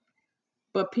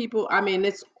 But people, I mean,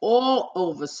 it's all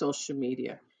over social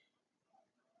media.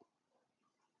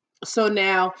 So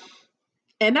now,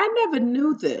 and I never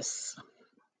knew this.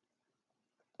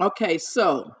 Okay,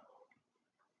 so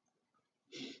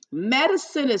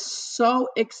medicine is so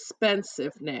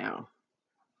expensive now.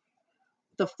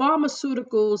 The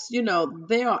pharmaceuticals,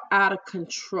 they are out of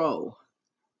control.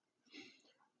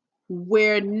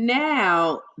 Where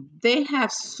now they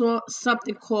have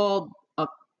something called a,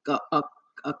 a,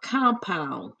 a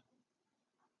compound.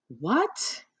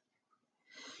 What?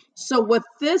 So what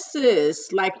this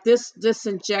is, like this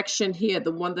injection here,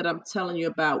 the one that I'm telling you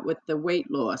about with the weight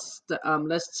loss,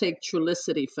 let's take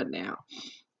Trulicity for now.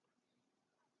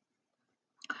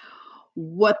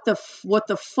 What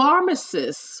the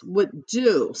pharmacists would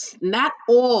do, not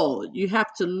all, you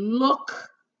have to look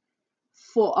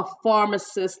for a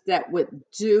pharmacist that would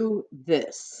do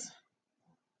this.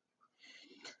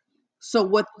 So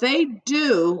what they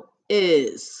do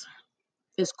is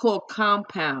it's called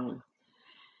compound.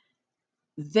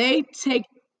 They take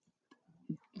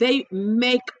they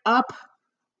make up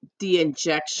the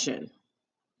injection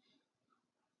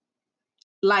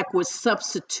like with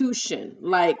substitution.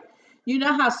 Like you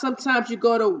know how sometimes you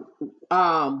go to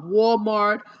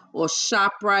Walmart or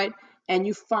ShopRite and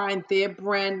you find their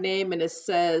brand name and it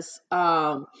says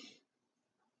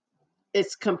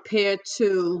it's compared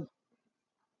to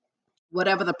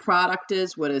whatever the product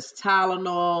is, whether it's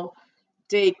Tylenol,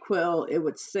 Dayquil, it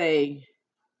would say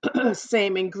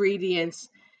same ingredients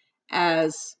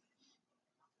as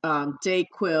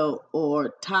Dayquil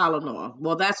or Tylenol.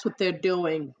 Well, that's what they're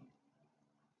doing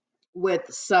with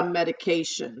some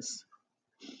medications.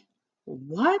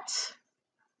 What?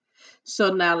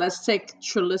 So now let's take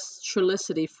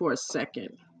Trulicity for a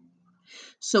second.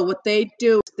 So what they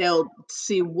do is they'll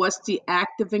see what's the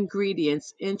active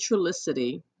ingredients in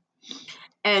Trulicity,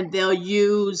 and they'll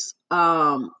use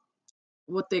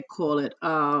what they call it.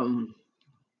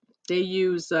 They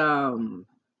use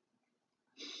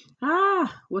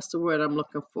what's the word I'm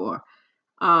looking for?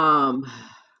 Um,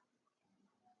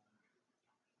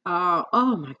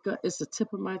 oh my God, it's the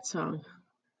tip of my tongue.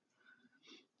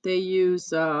 They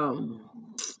use um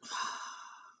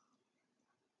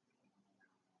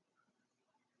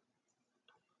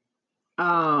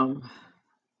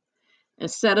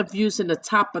Instead of using the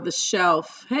top of the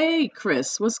shelf, hey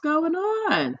Chris, what's going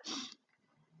on?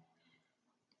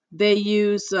 They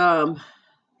use yeet.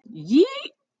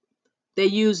 They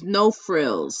use no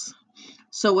frills.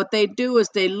 So what they do is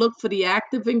they look for the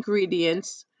active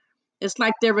ingredients. It's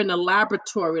like they're in a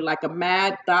laboratory, like a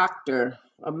mad doctor,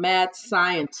 a mad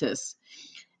scientist,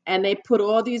 and they put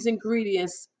all these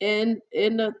ingredients in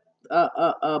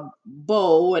a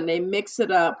bowl and they mix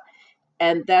it up,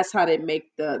 and that's how they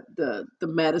make the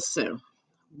medicine.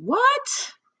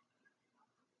 What?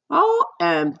 Oh,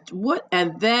 and what?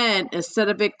 And then instead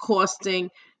of it costing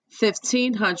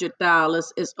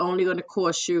 $1,500, it's only going to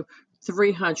cost you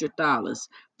 $300.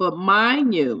 But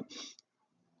mind you,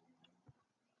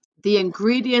 the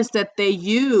ingredients that they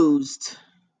used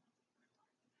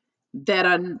that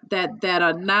are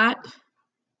not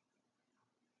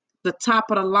the top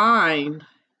of the line.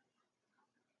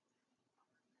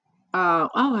 Oh,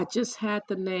 I just had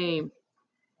the name.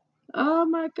 Oh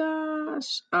my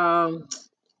gosh.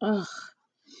 Ugh.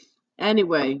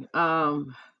 Anyway,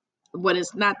 when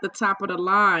it's not the top of the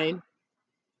line,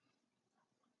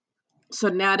 so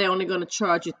now they're only going to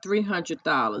charge you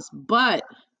 $300. But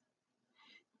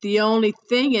the only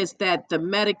thing is that the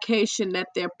medication that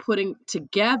they're putting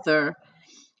together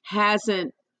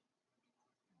hasn't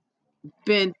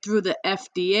been through the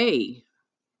FDA.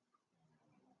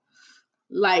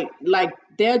 Like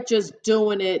they're just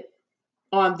doing it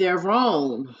on their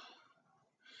own.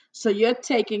 So you're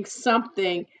taking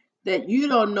something that you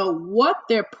don't know what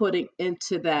they're putting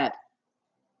into that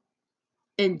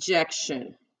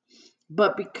injection.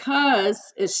 But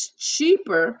because it's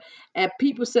cheaper and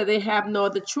people say they have no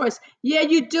other choice, yeah,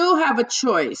 you do have a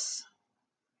choice.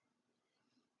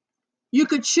 You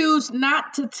could choose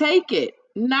not to take it,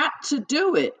 not to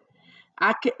do it.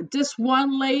 This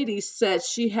one lady said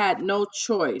she had no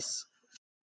choice,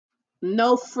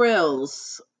 no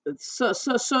frills. So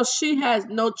she has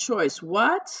no choice.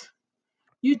 What?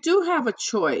 You do have a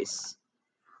choice.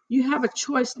 You have a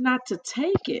choice not to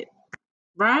take it,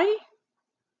 right?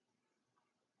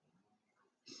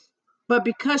 But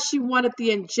because she wanted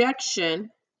the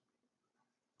injection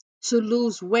to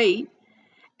lose weight,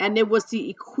 and it was the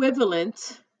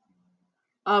equivalent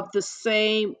of the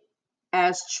same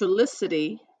as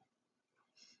Trulicity,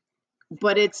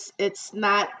 but it's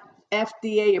not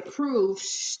FDA approved.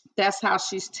 That's how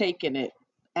she's taking it,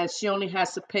 and she only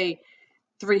has to pay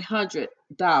 $300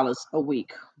 a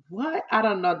week. What? I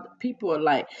don't know. People are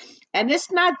like, and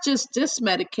it's not just this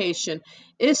medication;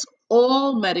 it's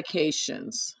all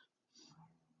medications.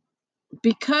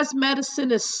 Because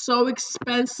medicine is so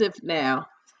expensive now.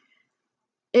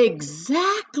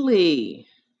 Exactly.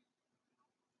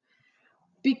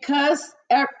 Because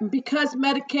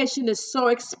medication is so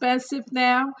expensive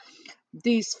now,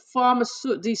 these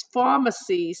pharmacies,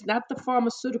 not the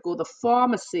pharmaceutical, the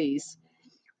pharmacies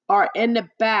are in the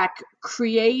back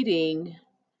creating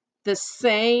the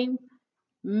same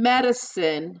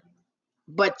medicine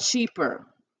but cheaper.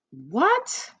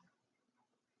 What?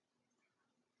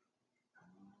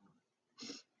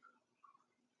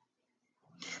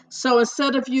 So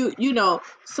instead of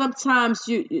sometimes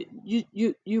you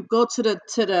go to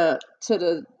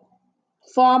the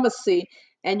pharmacy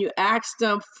and you ask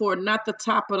them for not the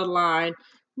top of the line.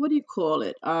 What do you call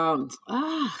it?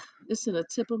 It's in the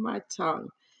tip of my tongue.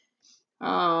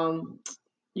 Um,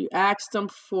 you ask them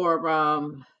for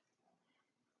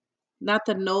not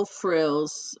the no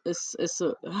frills. It's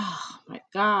a oh my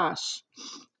gosh.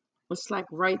 It's like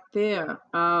right there.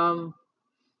 But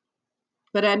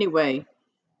anyway,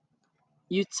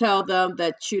 you tell them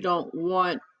that you don't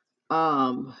want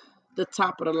the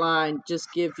top of the line,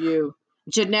 just give you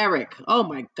generic. Oh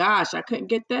my gosh, I couldn't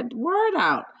get that word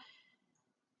out.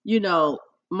 You know,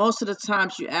 most of the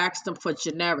times you ask them for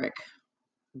generic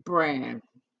brand,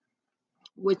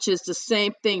 which is the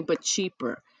same thing but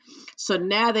cheaper. So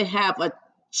now they have a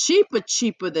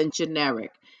cheaper than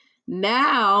generic.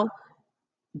 Now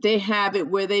they have it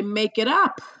where they make it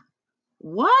up.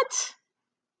 What?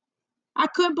 I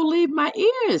couldn't believe my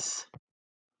ears.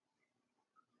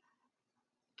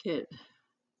 Kid.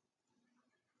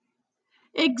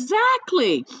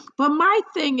 Exactly. But my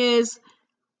thing is,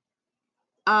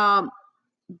 um,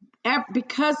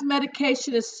 because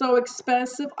medication is so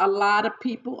expensive, a lot of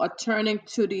people are turning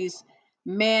to these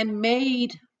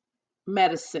man-made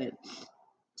medicine.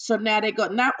 So now they go,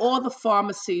 not all the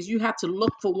pharmacies, you have to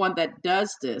look for one that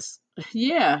does this.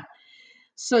 Yeah.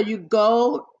 So you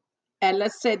go and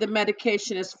let's say the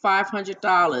medication is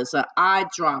 $500, an eye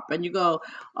drop, and you go,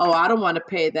 oh, I don't want to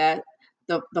pay that.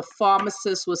 The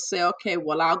pharmacist will say, okay,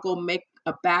 well, I'll go make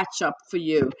a batch up for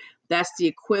you. That's the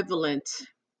equivalent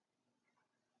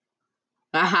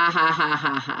Ha ha ha ha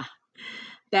ha ha.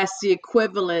 That's the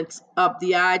equivalent of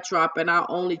the eye drop, and I'll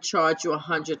only charge you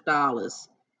 $100.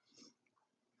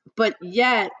 But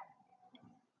yet,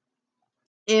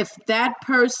 if that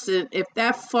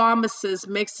pharmacist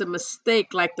makes a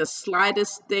mistake, like the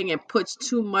slightest thing, and puts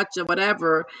too much of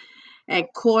whatever and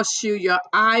costs you your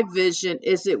eye vision,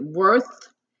 was it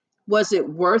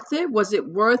worth it? Was it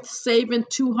worth saving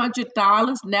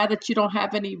 $200 now that you don't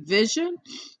have any vision?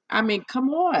 I mean, come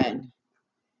on.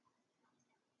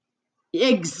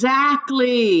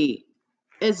 Exactly.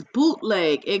 It's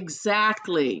bootleg.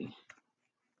 Exactly.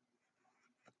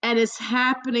 And it's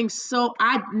happening, so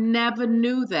I never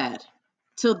knew that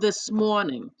till this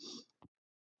morning.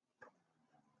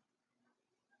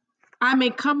 I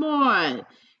mean, come on.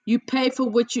 You pay for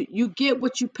what you get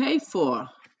what you pay for,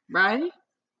 right?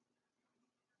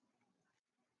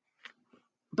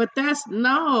 But that's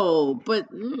no, but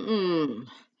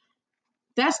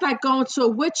that's like going to a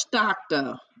witch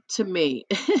doctor to me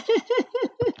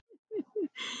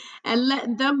and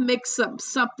letting them mix up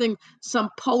something, some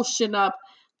potion up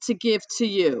to give to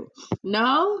you.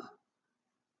 No?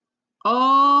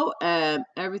 Oh, and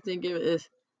everything is,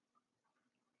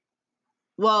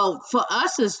 well, for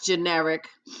us it's generic,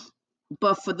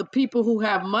 but for the people who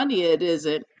have money it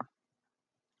isn't.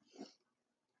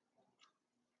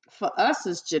 For us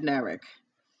it's generic.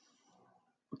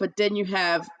 But then you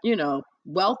have,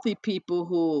 wealthy people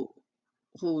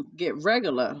who get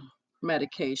regular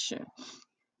medication.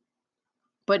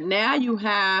 But now you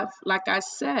have, like I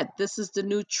said, this is the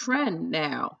new trend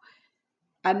now.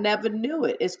 I never knew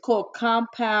it. It's called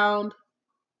compound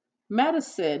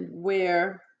medicine,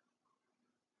 where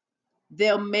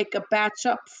they'll make a batch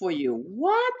up for you.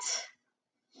 What?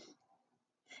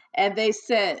 And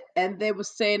they were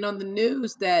saying on the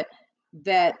news that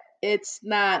it's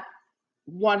not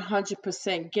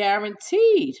 100%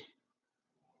 guaranteed.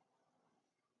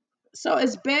 So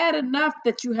it's bad enough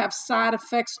that you have side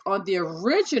effects on the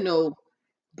original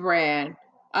brand.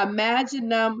 Imagine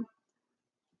them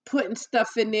putting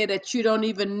stuff in there that you don't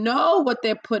even know what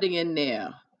they're putting in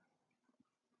there,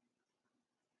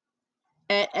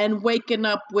 and waking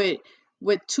up with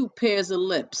two pairs of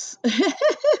lips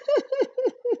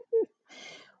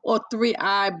or three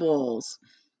eyeballs.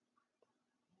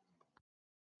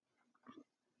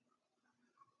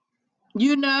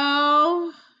 You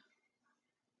know,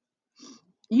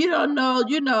 you don't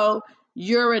know,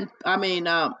 urine, I mean,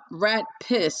 rat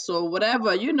piss or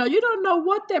whatever. You don't know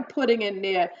what they're putting in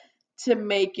there to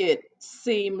make it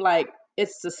seem like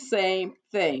it's the same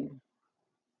thing.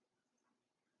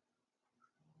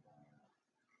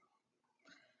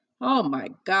 Oh my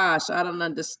gosh, I don't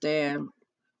understand.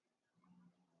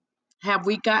 Have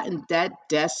we gotten that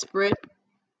desperate?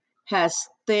 Has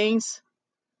things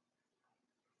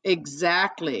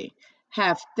exactly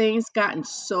have things gotten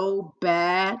so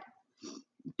bad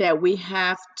that we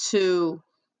have to,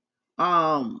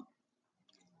 um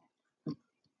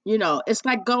it's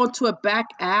like going to a back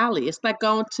alley. It's like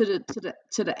going to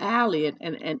the alley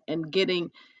and getting,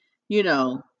 you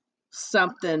know,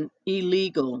 something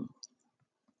illegal.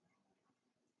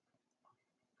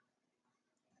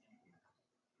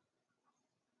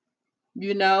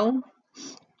 You know,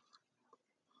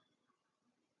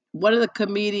 one of the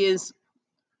comedians,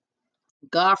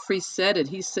 Godfrey, said it.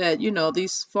 He said,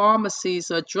 these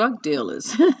pharmacies are drug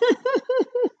dealers.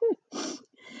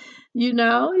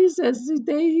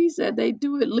 He said they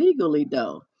do it legally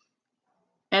though.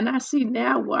 And I see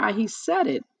now why he said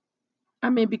it. I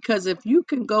mean, because if you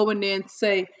can go in there and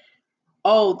say,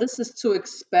 "Oh, this is too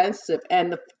expensive,"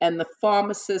 and the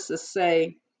pharmacist is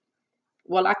saying,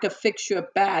 "Well, I could fix you a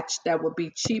batch that would be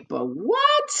cheaper."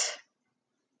 What?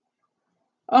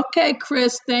 Okay,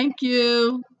 Chris, thank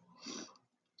you.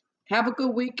 Have a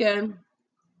good weekend.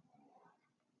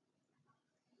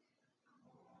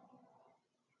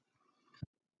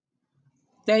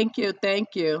 Thank you,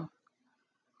 thank you.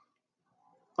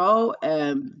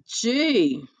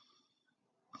 OMG.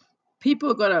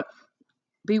 People are gonna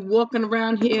be walking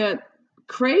around here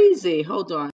crazy.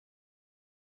 Hold on.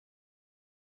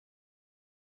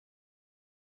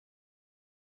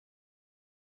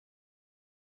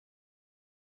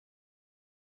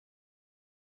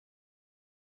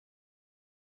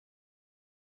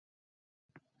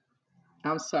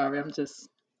 I'm sorry.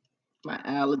 My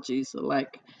allergies are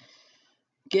like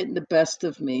getting the best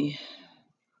of me.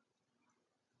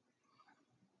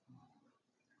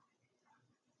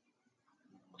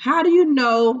 How do you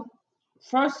know,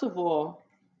 first of all,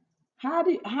 how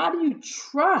do you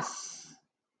trust?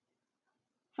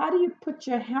 How do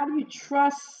you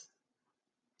trust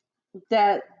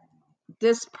that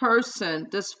this person,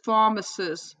 this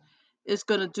pharmacist, is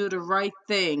going to do the right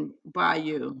thing by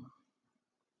you.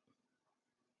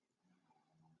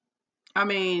 I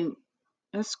mean,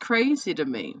 it's crazy to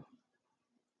me.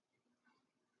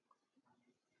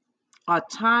 Are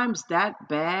times that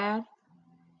bad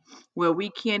where we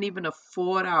can't even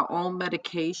afford our own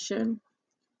medication,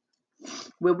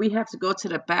 where we have to go to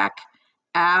the back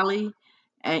alley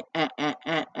and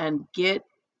get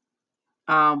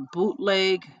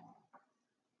bootleg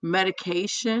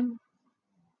medication?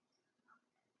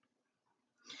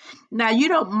 Now you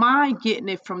don't mind getting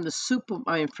it from the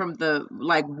I mean, from the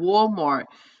like Walmart,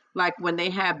 like when they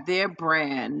have their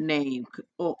brand name,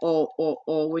 or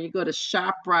when you go to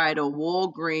ShopRite or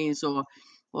Walgreens or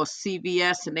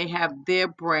CVS and they have their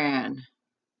brand,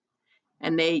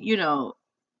 and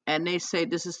and they say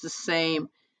this is the same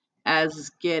as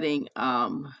getting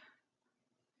Tylenol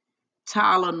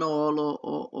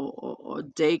or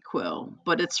Dayquil,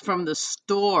 but it's from the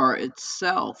store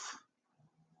itself.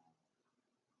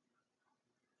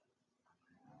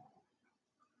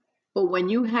 But when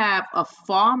you have a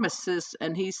pharmacist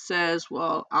and he says,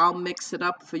 well, I'll mix it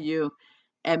up for you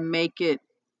and make it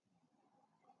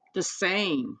the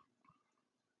same.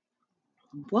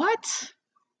 What?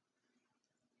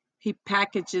 He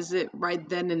packages it right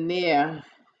then and there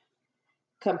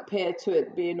compared to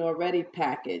it being already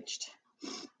packaged.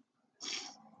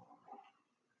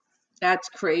 That's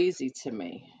crazy to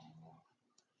me.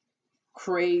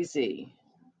 Crazy.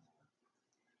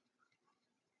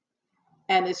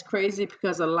 And it's crazy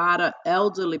because a lot of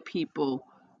elderly people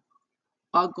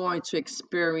are going to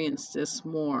experience this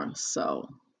more. So,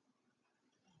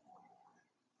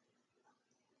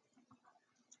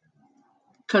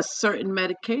 because certain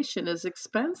medication is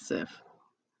expensive.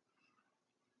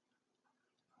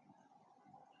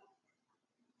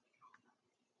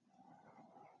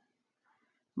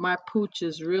 My pooch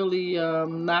is really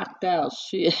knocked out.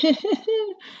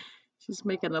 She's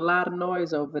making a lot of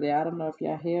noise over there. I don't know if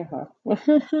y'all hear her.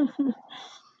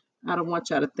 I don't want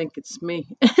y'all to think it's me.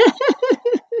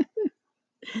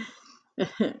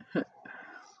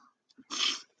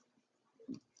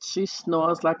 She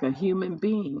snores like a human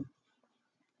being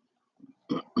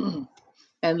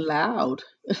and loud.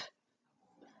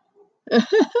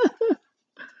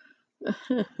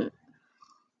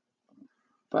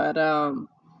 But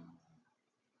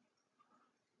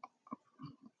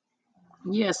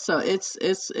yeah, so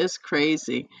it's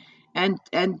crazy. And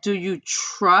do you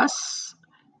trust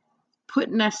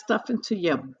putting that stuff into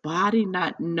your body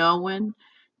not knowing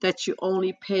that you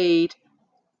only paid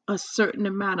a certain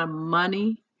amount of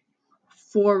money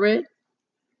for it?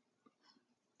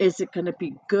 Is it going to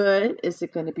be good? Is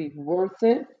it going to be worth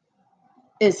it?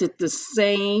 Is it the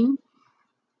same?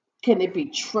 Can it be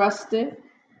trusted?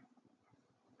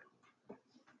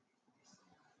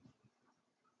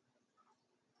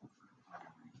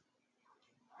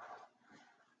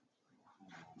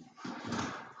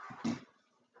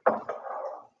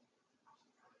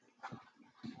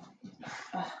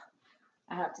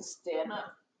 I have to stand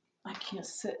up. I can't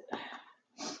sit.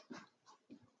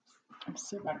 I'm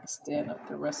see if I can stand up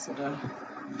the rest of the.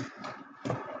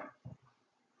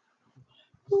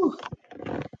 Whew.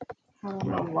 I don't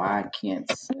know why I can't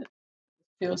sit.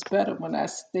 Feels better when I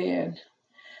stand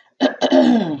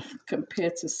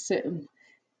compared to sitting.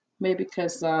 Maybe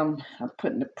because I'm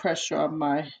putting the pressure on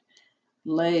my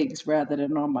legs rather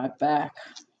than on my back.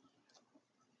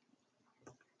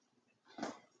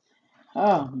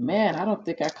 Oh man, I don't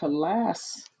think I could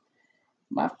last.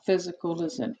 My physical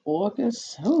is in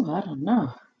August. Oh, I don't know.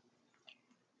 I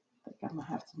think I'm gonna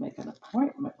have to make an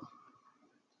appointment.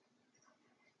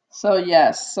 So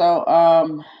yes, so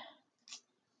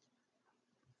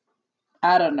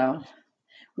I don't know.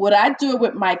 Would I do it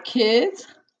with my kids?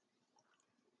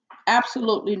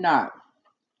 Absolutely not.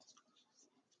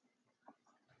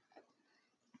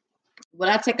 Would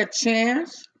I take a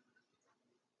chance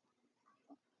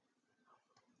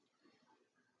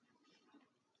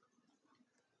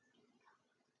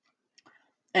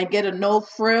and get a no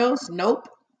frills? Nope.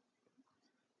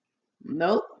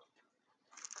 Nope.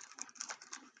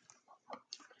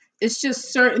 It's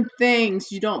just certain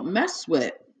things you don't mess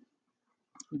with.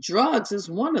 Drugs is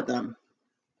one of them.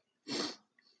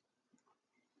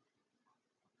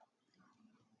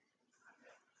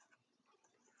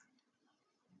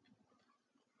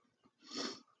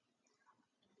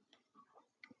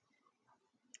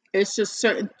 It's just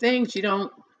certain things you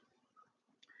don't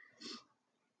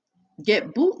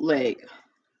get bootleg.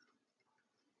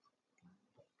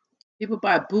 People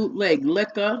buy bootleg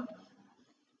liquor.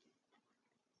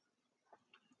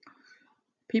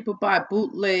 People buy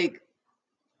bootleg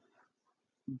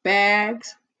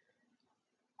bags.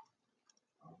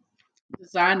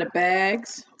 Designer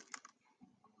bags.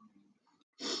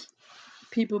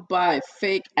 People buy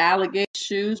fake alligator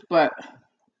shoes, but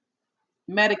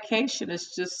medication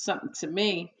is just something to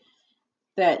me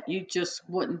that you just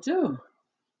wouldn't do.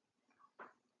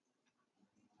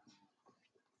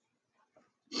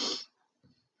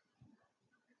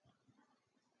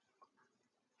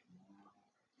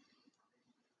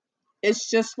 It's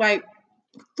just like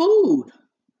food.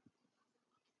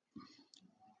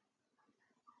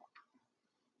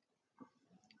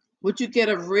 Would you get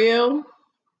a real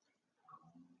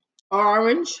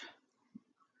orange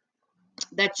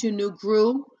that you knew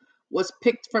grew, was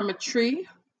picked from a tree?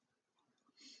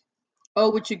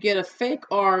 Or would you get a fake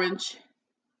orange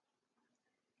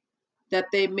that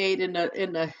they made in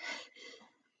a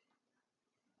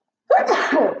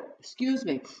excuse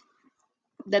me,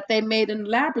 that they made in the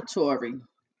laboratory?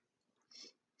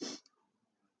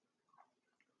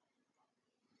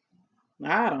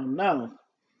 I don't know.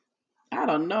 I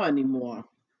don't know anymore.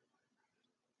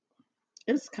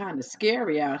 It's kind of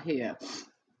scary out here.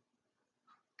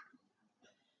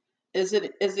 Is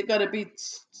it going to be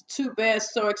too bad,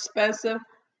 so expensive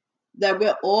that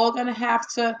we're all going to have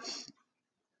to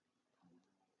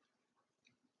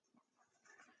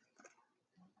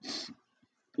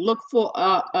look for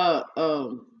a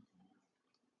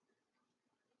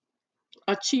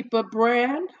cheaper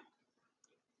brand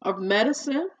of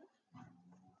medicine?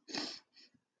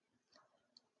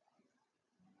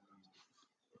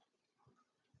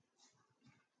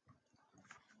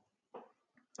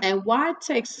 And why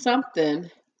take something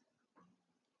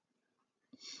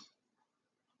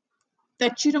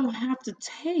that you don't have to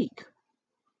take?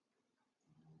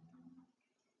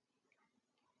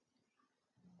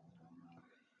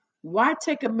 Why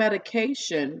take a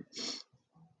medication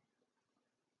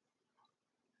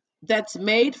that's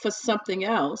made for something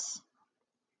else,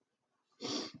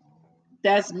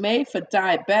 that's made for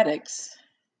diabetics?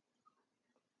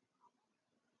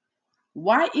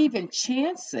 Why even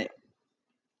chance it?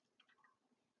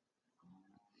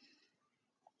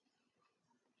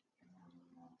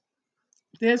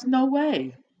 There's no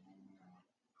way.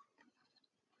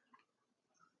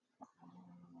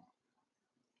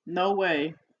 No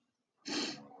way.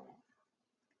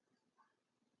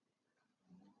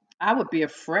 I would be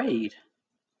afraid.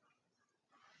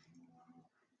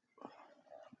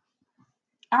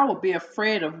 I would be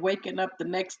afraid of waking up the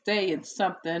next day and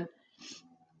something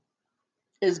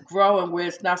is growing where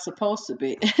it's not supposed to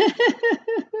be.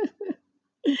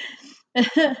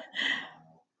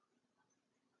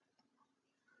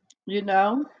 you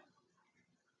know?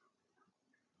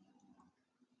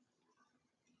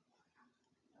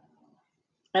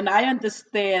 And I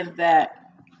understand that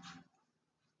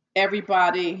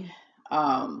everybody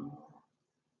um,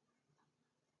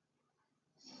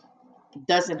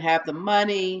 doesn't have the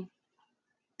money,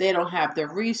 they don't have the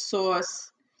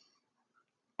resource.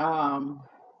 Um,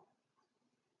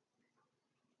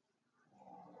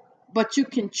 but you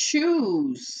can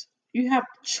choose. You have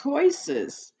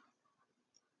choices.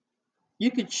 You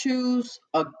can choose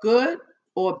a good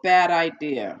or bad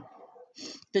idea.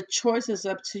 The choice is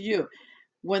up to you.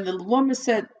 When the woman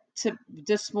said to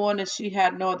this morning she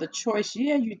had no other choice,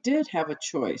 yeah, you did have a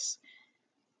choice.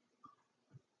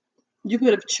 You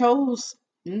could have chose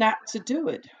not to do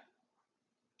it.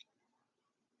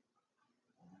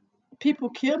 People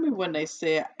kill me when they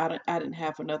say I didn't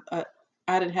have another.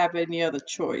 I didn't have any other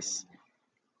choice.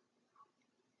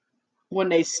 When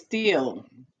they steal,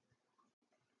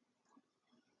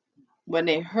 when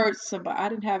they hurt somebody, I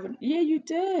didn't have. Yeah, you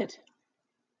did.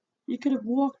 You could have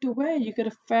walked away. You could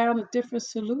have found a different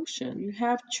solution. You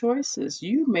have choices.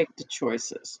 You make the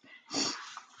choices.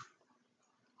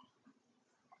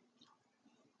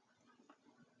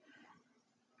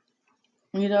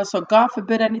 So God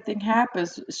forbid anything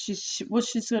happens. What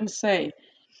she's going to say?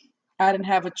 I didn't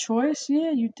have a choice.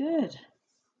 Yeah, you did.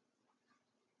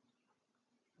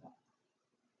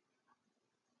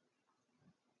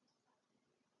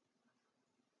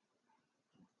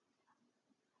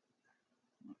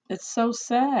 It's so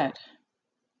sad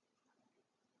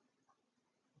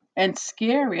and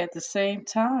scary at the same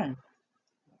time.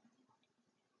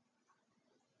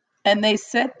 And they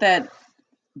said that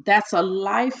that's a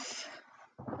life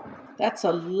that's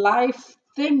a life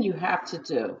thing you have to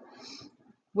do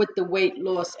with the weight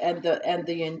loss and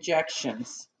the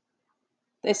injections.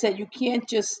 They said you can't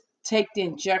just take the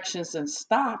injections and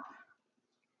stop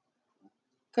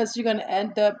because you're going to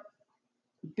end up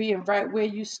being right where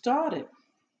you started.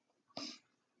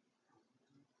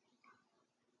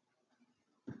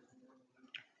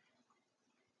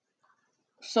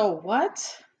 So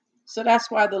what? So that's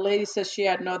why the lady says she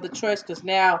had no other choice because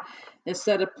now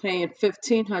Instead of paying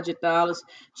 $1,500,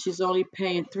 she's only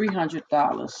paying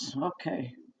 $300.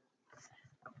 Okay,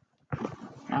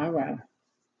 all right,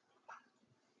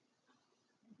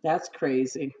 that's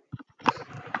crazy.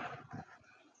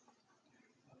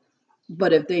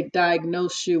 But if they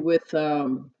diagnose you with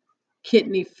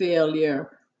kidney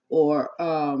failure or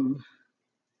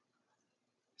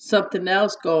something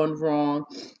else going wrong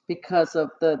because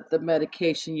of the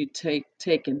medication you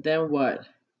taking, then what?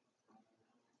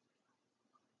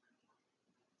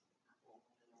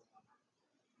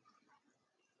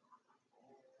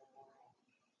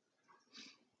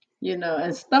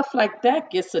 And stuff like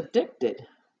that gets addicted.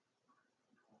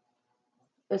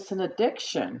 It's an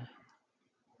addiction.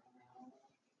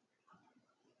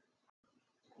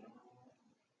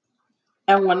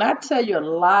 And when I tell you a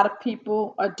lot of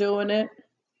people are doing it,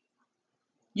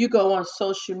 you go on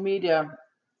social media,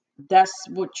 that's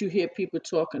what you hear people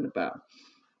talking about.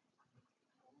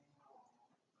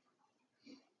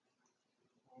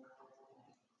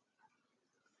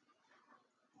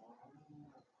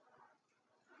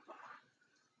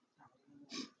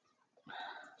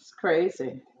 It's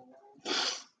crazy.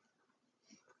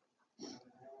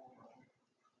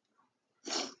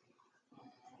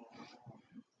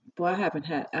 Boy, I haven't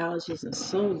had allergies in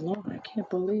so long. I can't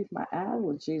believe my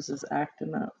allergies is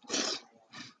acting up.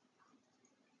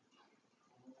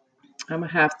 I'm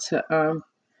gonna have to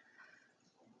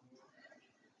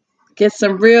get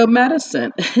some real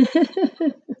medicine.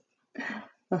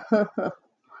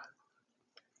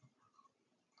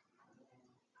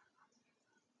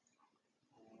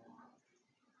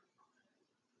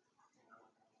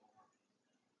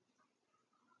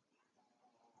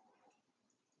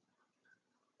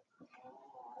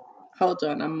 Hold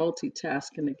on, I'm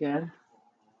multitasking again.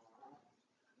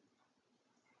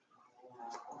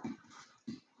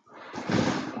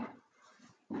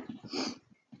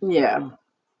 Yeah.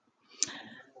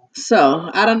 So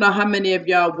I don't know how many of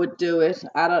y'all would do it.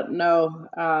 I don't know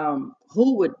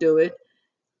who would do it.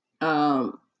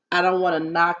 Um, I don't want to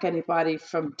knock anybody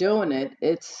from doing it.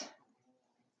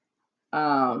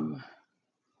 Um,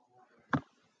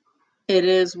 it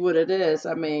is what it is.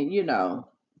 I mean,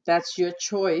 that's your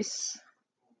choice.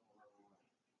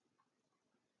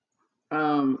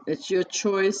 It's your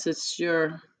choice. It's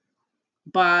your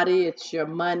body. It's your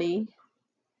money.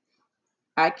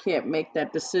 I can't make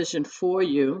that decision for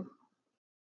you.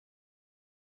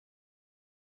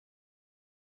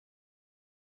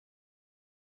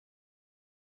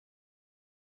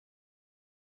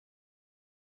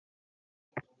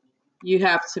 You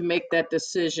have to make that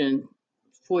decision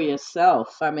for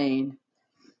yourself. I mean,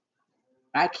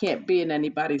 I can't be in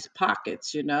anybody's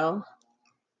pockets.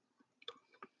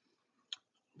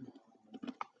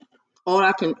 All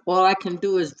I can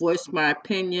do is voice my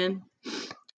opinion.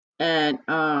 And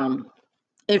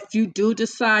if you do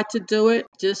decide to do it,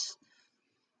 just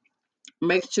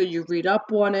make sure you read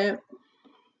up on it.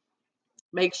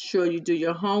 Make sure you do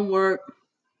your homework.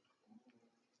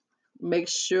 Make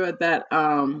sure that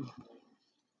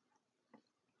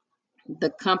the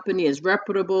company is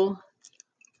reputable.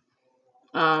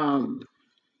 Um,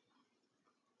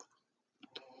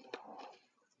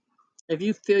 if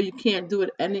you feel you can't do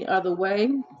it any other way,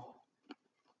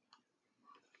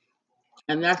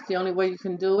 and that's the only way you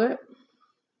can do it,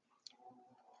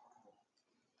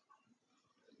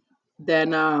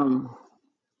 then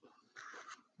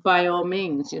by all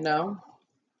means. I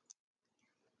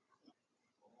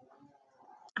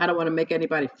don't want to make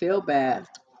anybody feel bad,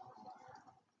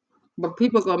 but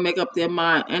people gonna make up their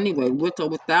mind anyway, with or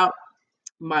without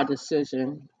my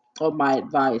decision or my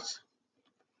advice.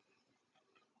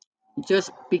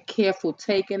 Just be careful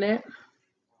taking it.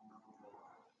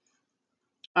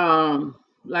 Um,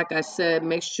 like I said,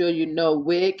 make sure you know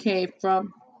where it came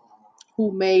from,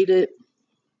 who made it,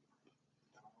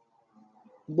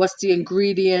 what's the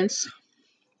ingredients.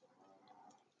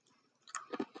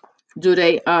 Do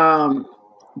they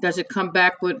does it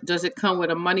come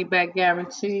with a money back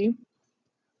guarantee?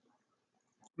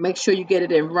 Make sure you get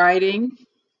it in writing.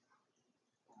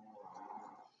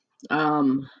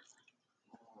 Um,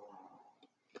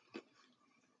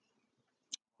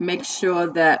 make sure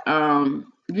that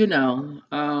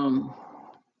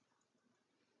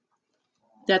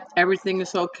that everything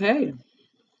is okay.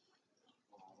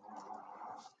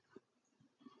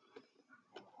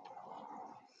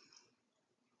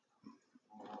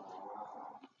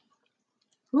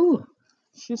 Ooh,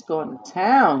 she's going to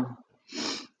town.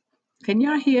 Can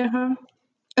y'all hear her?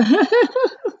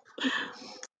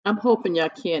 I'm hoping y'all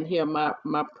can't hear my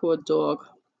poor dog.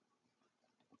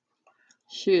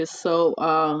 She is so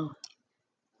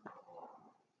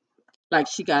like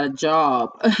she got a job.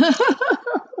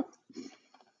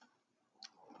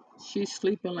 She's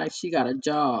sleeping like she got a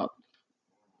job.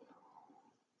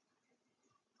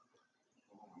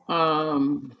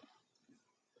 Um,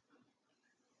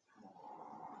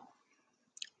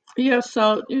 yeah,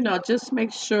 so just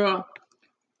make sure.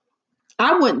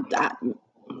 I wouldn't.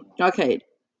 Okay,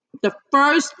 the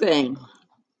first thing,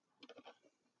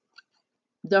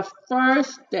 the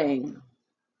first thing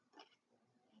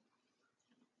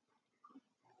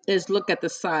is look at the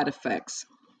side effects.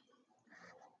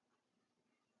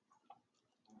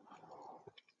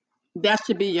 That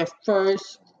should be your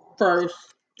first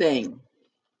thing.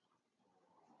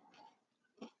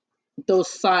 Those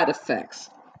side effects.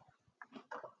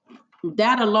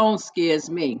 That alone scares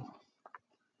me.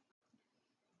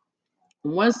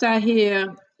 Once I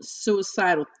hear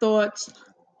suicidal thoughts,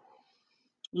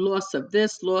 loss of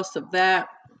this, loss of that,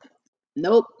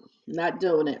 nope, not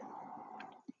doing it.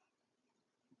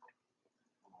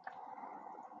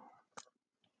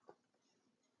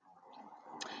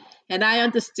 And I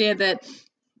understand that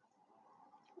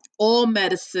all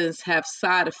medicines have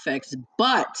side effects,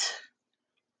 but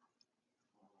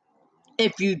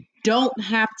if you don't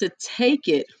have to take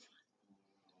it,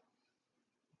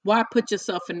 why put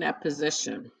yourself in that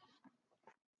position?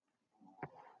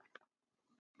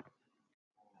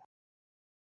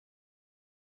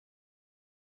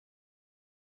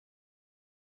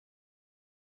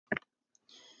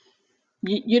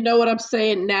 You know what I'm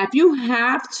saying? Now, if you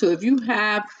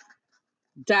have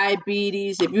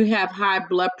diabetes, if you have high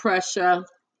blood pressure,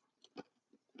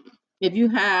 if you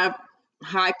have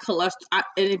high cholesterol, and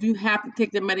if you have to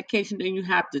take the medication, then you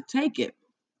have to take it.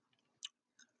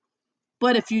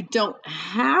 But if you don't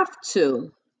have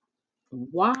to,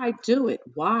 why do it?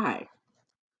 Why?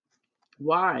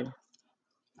 Why?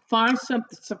 Find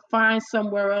something to find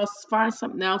somewhere else. Find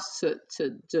something else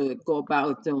to go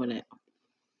about doing it.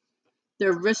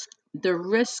 The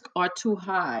risks are too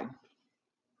high,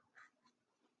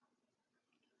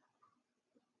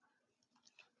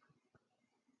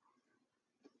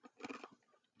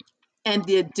 and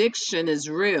the addiction is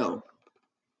real.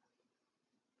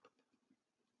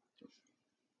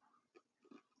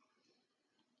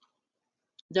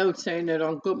 They were saying that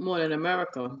on Good Morning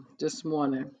America this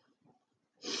morning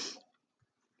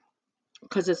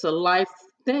because it's a life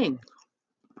thing.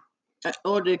 In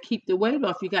order to keep the weight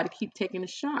off, you got to keep taking a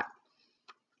shot.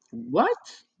 What?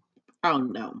 Oh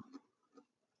no.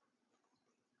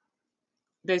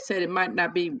 They said it might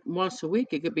not be once a week.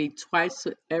 It could be twice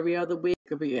every other week. It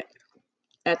could be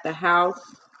at the house,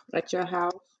 at your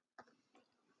house.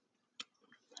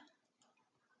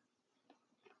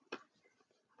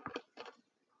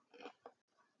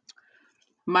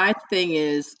 My thing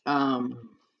is,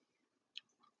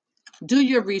 do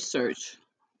your research,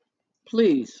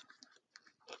 please.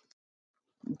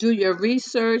 Do your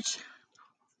research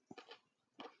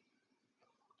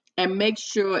and make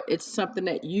sure it's something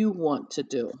that you want to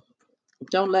do.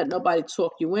 Don't let nobody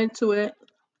talk you into it.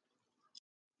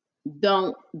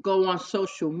 Don't go on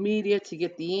social media to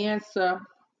get the answer.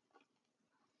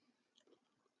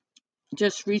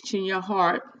 Just reach in your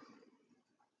heart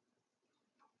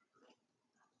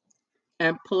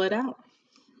and pull it out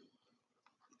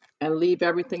and leave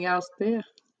everything else there.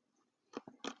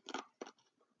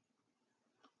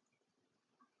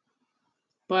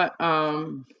 But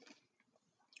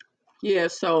yeah,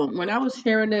 so when I was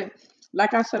hearing it,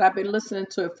 like I said, I've been listening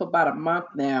to it for about a month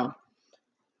now.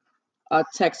 A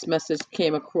text message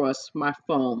came across my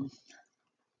phone.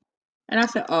 And I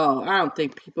said, oh, I don't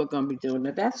think people are going to be doing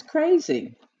that. That's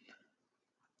crazy.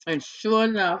 And sure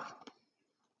enough,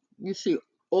 you see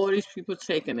all these people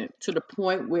taking it to the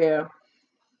point where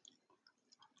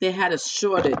they had a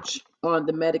shortage on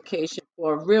the medication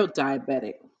for a real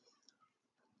diabetic.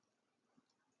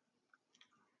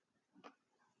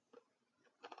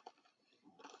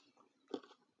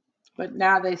 But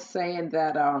now they're saying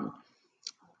that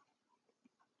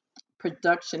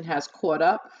production has caught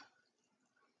up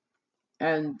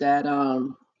and that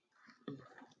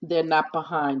they're not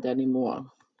behind anymore.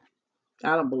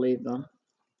 I don't believe them.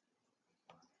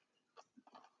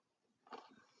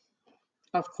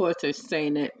 Of course, they're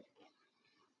saying it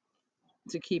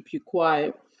to keep you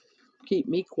quiet, keep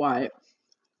me quiet.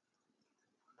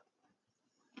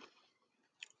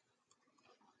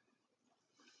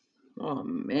 Oh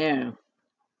man.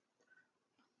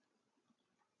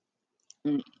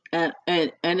 Mm. And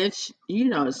it's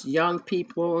it's young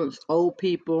people, it's old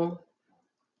people,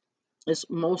 it's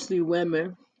mostly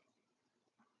women.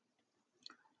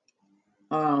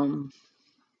 Um,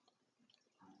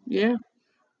 yeah.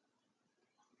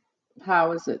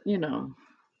 How is it?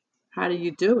 How do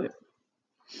you do it?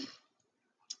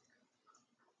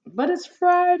 But it's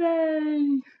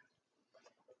Friday.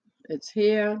 It's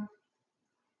here.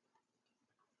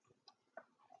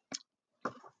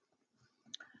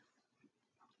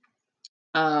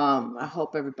 I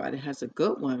hope everybody has a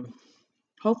good one.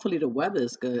 Hopefully the weather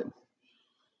is good.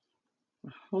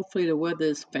 Hopefully the weather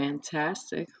is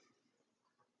fantastic.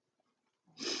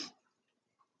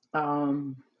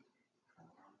 Um,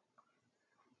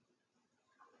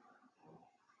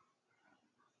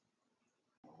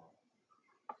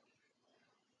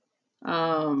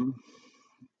 um,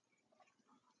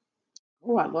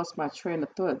 oh, I lost my train of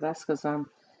thought. That's because I'm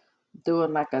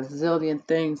doing like a zillion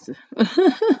things.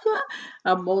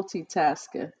 I'm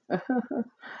multitasking.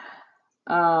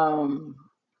 um,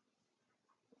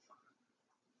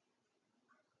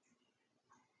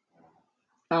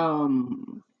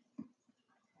 um,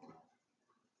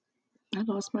 I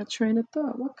lost my train of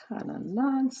thought. What kind of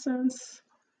nonsense?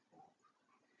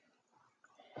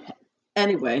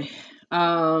 Anyway,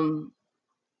 um,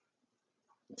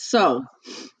 so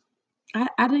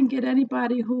I didn't get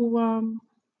anybody who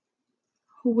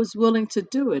was willing to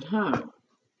do it, huh?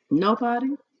 Nobody.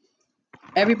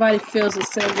 Everybody feels the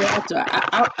same way I do.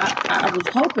 I was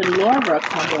hoping Laura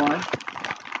come on.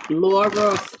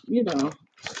 Laura, you know,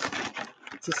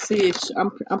 to see if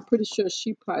I'm pretty sure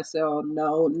she probably said, "Oh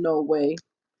no, no way,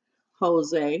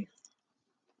 Jose."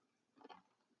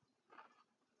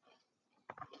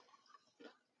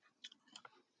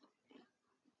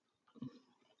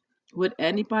 Would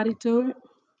anybody do it?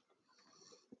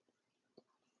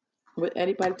 Would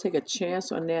anybody take a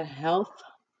chance on their health?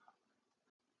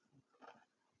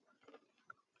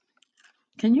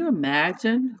 Can you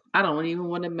imagine? I don't even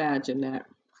want to imagine that.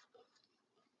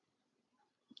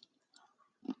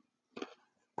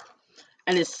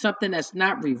 And it's something that's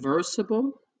not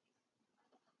reversible.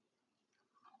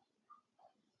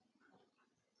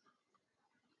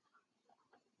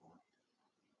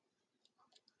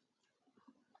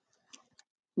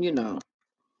 You know,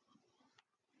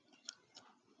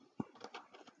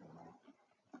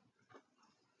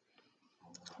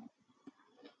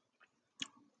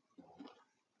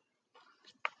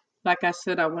 like I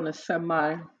said, I want to send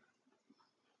my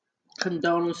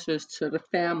condolences to the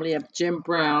family of Jim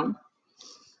Brown.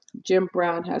 Jim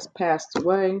Brown has passed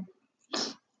away.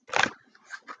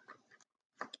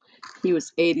 He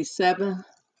was 87.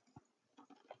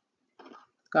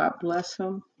 God bless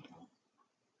him.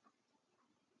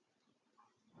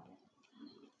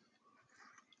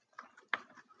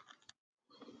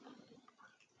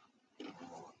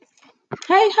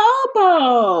 Hey,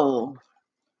 Hobo.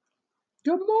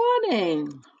 Good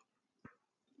morning.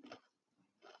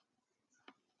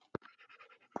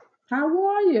 How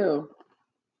are you?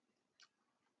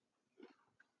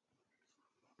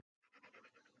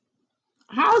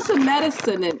 How's the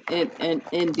medicine in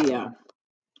India?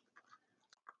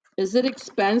 Is it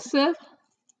expensive?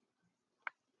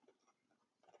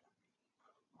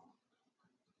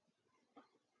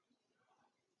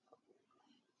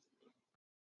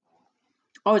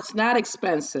 Oh, it's not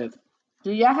expensive.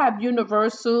 Do y'all have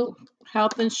universal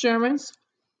health insurance?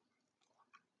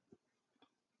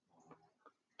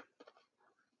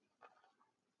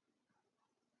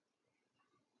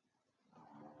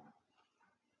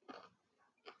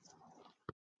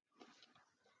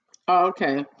 Oh,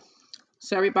 okay.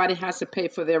 So everybody has to pay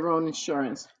for their own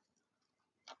insurance.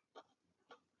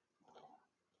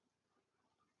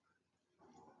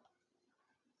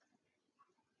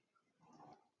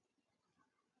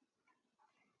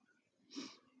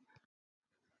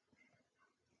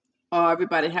 Oh,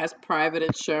 everybody has private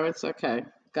insurance. Okay,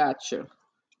 got you.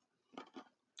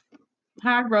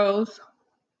 Hi, Rose.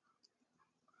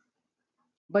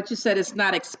 But you said it's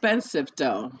not expensive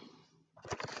though.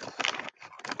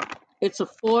 It's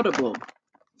affordable.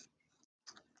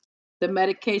 The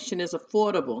medication is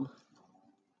affordable.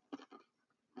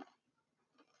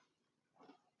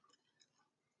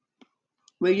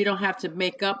 Where you don't have to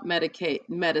make up medicate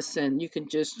medicine. You can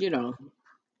just,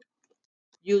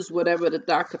 use whatever the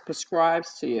doctor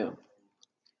prescribes to you.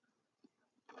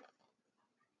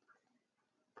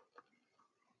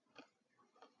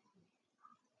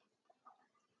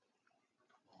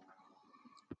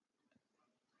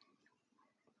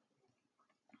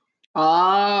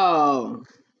 Oh,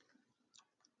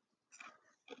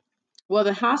 well,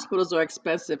 the hospitals are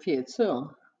expensive here too.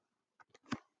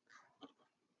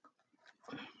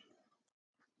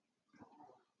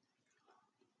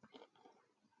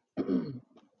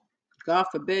 God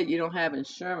forbid you don't have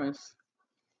insurance.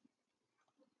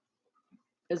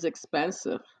 It's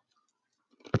expensive.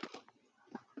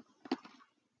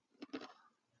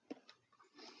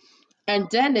 And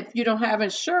then if you don't have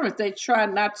insurance, they try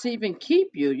not to even keep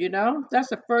you, you know? That's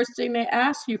the first thing they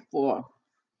ask you for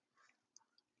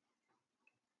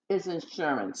is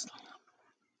insurance.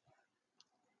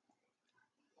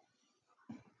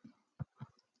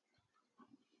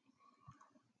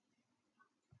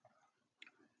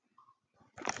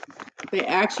 They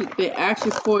ask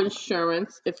you for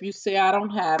insurance. If you say I don't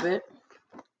have it,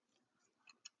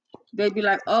 they'd be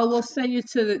like, "Oh, we'll send you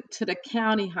to the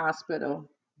county hospital."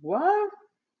 What?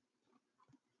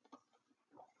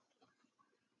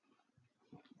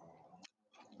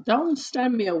 Don't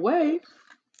send me away.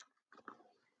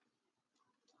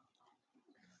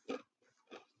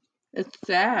 It's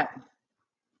sad.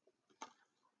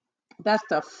 That's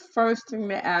the first thing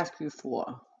they ask you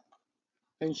for,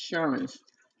 insurance,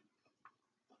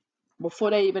 before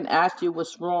they even ask you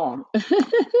what's wrong.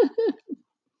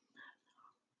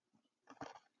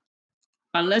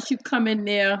 Unless you come in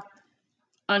there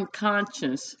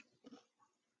unconscious,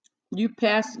 you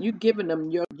giving them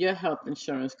your health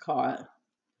insurance card.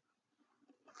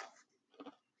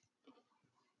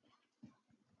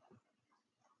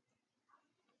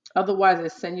 Otherwise, they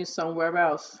send you somewhere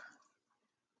else.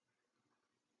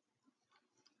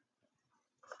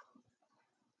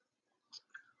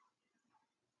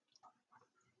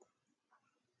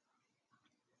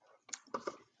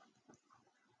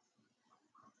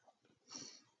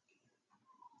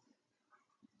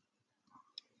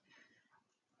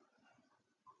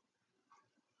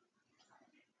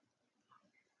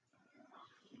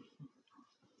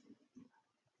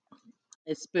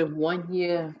 It's been 1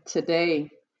 year today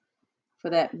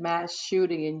for that mass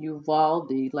shooting in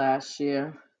Uvalde last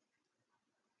year.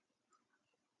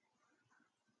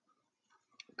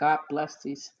 God bless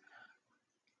these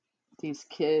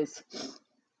kids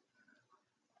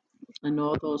and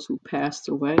all those who passed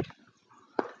away.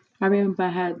 I remember I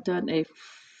had done a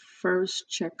first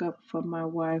checkup for my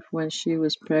wife when she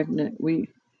was pregnant. We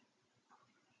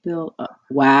built up.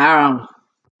 Wow.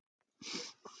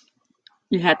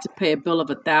 You had to pay a bill of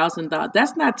 $1,000.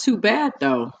 That's not too bad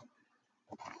though,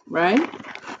 right?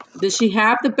 Did she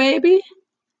have the baby?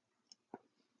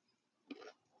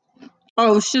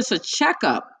 Oh, it's just a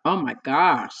checkup. Oh my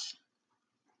gosh.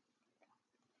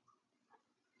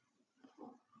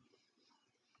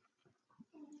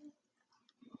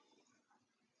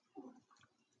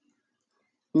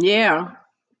 Yeah.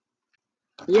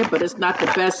 Yeah, but it's not the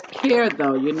best care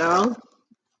though, you know?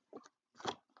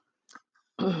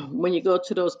 When you go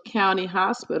to those county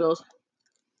hospitals,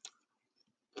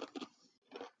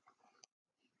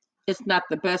 it's not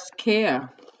the best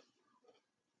care.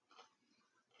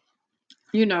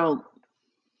 You know,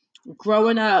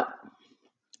 growing up,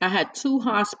 I had two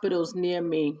hospitals near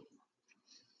me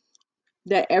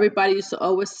that everybody used to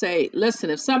always say,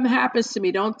 listen, if something happens to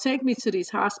me, don't take me to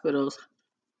these hospitals.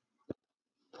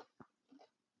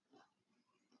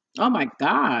 Oh my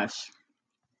gosh.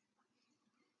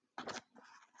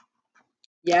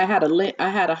 Yeah, I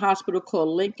had a hospital called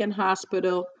Lincoln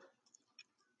Hospital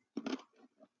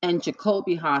and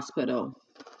Jacoby Hospital.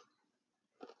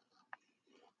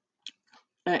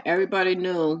 And everybody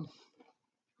knew.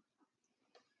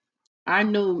 I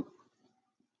knew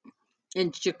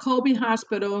in Jacoby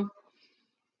Hospital,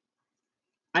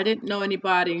 I didn't know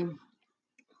anybody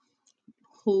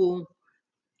who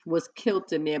was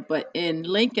killed in there, but in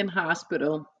Lincoln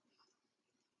Hospital,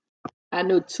 I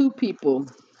knew two people.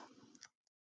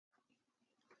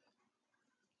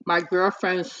 My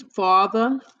girlfriend's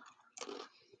father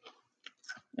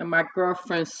and my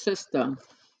girlfriend's sister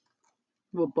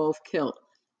were both killed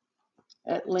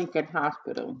at Lincoln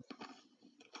Hospital.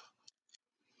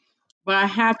 But I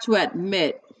have to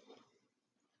admit,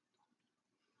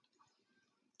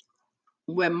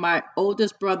 when my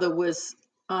oldest brother was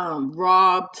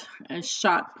robbed and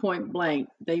shot point blank,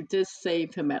 they did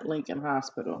save him at Lincoln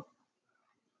Hospital.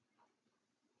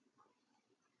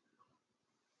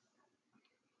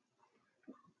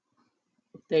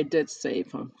 They did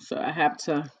save him, so I have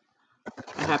to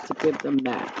give them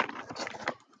that.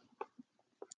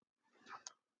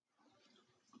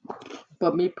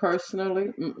 But me personally,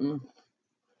 mm-mm.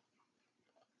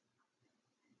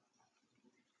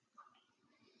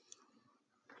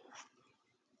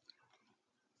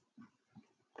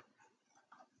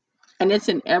 And it's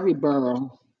in every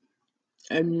borough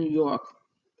in New York.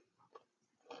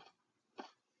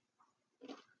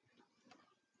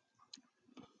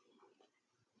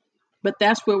 But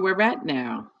that's where we're at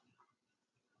now.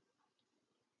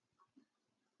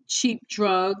 Cheap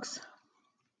drugs,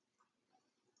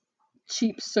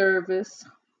 cheap service.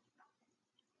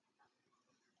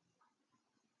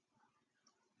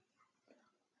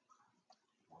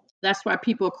 That's why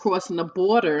people are crossing the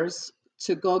borders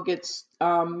to go get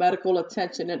medical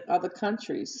attention in other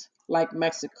countries like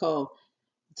Mexico,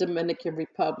 Dominican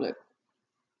Republic.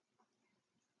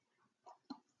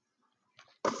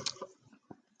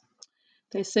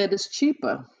 They said it's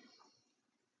cheaper.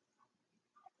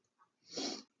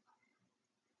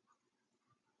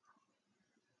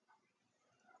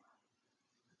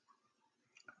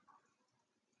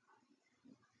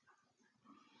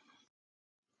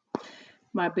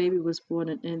 My baby was born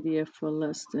in India for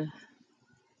less than.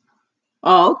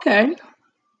 Oh, okay.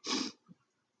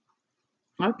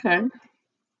 Okay.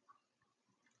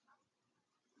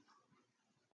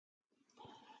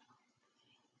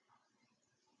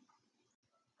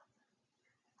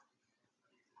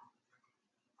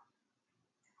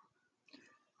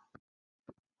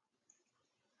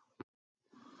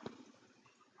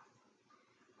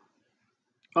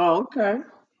 Oh, okay.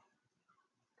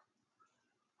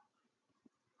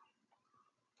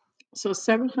 So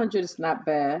 700 is not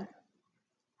bad.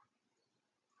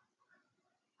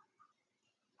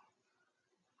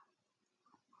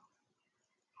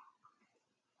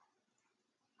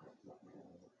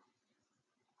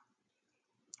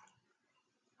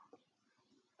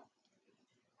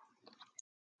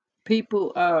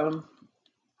 People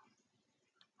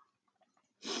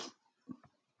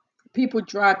people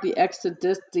drive the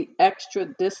extra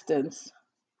distance.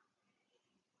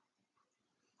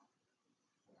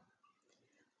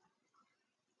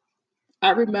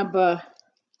 I remember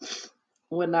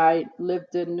when I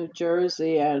lived in New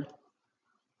Jersey and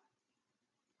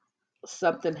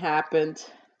something happened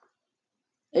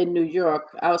in New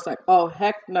York. I was like, "Oh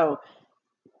heck no."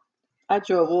 I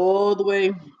drove all the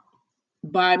way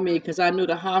by me because I knew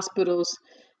the hospitals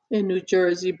in New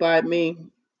Jersey by me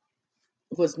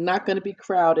was not going to be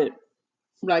crowded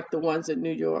like the ones in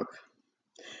New York.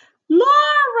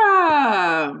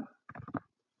 Laura,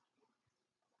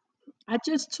 I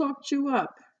just talked you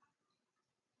up.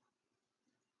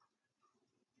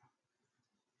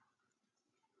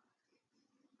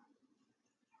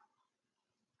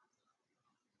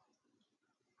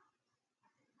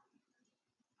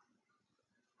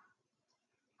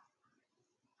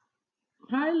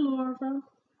 Hi, Laura.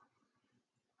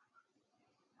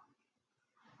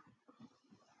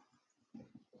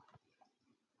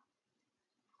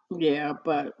 Yeah,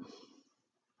 but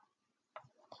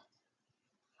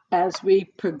as we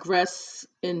progress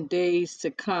in days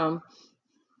to come,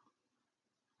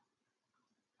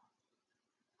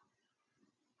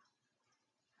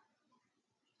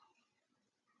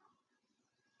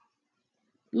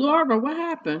 Laura, what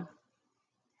happened?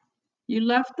 You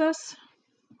left us?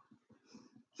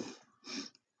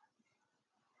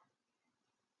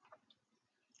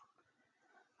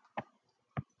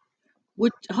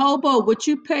 Would Hobo, would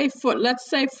you pay for, let's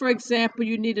say, for example,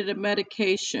 you needed a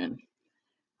medication,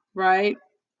 right?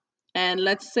 And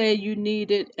let's say you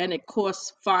need it and it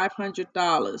costs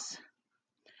 $500.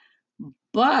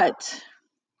 But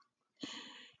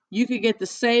you could get the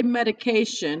same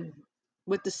medication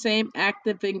with the same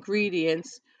active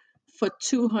ingredients for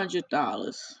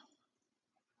 $200.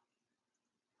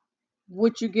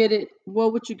 Would you get it?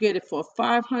 What would you get it for?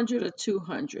 500 or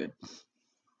 200?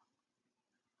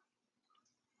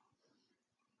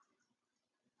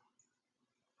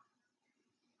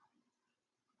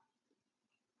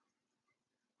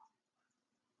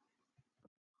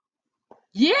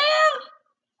 Yeah,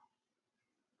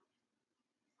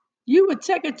 you would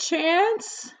take a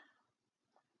chance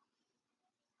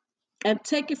and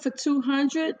take it for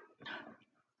 200?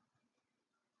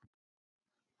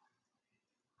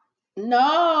 No,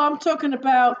 I'm talking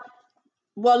about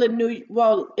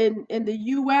in the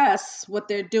US what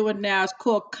they're doing now is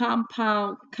called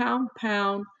compound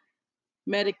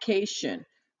medication,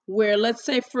 where let's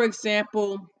say for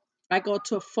example I go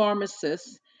to a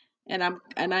pharmacist and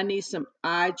I need some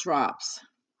eye drops,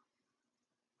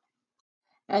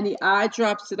 and the eye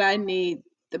drops that I need,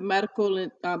 the medical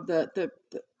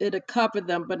it'll cover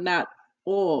them but not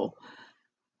all.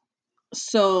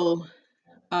 So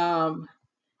um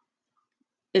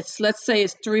it's, let's say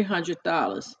it's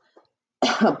 $300.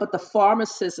 But the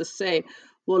pharmacist will say,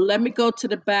 well, let me go to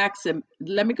the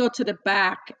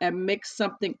back and mix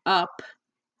something up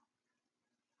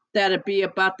that'll be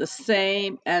about the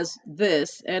same as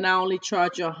this, and I only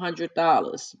charge you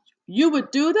 $100. You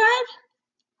would do that?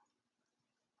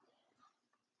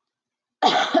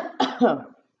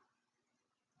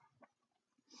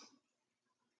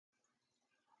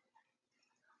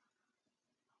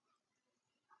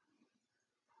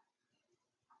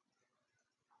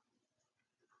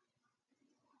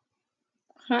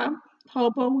 Huh?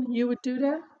 Hobo, you would do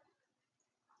that?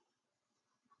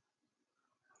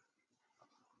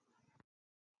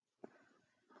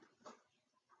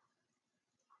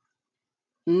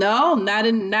 No, not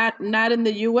in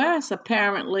the US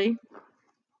apparently.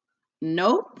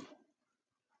 Nope.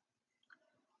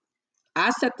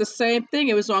 I said the same thing.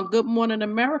 It was on Good Morning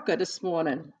America this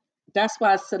morning. That's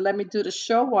why I said let me do the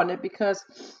show on it because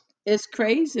it's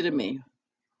crazy to me.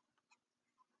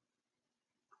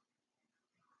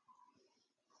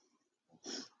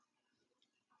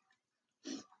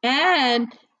 And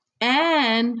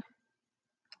and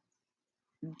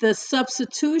the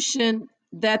substitution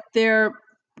that they're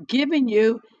giving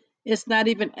you is not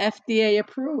even FDA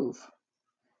approved.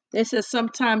 They said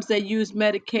sometimes they use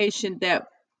medication that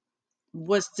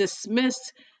was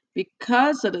dismissed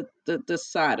because of the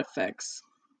side effects.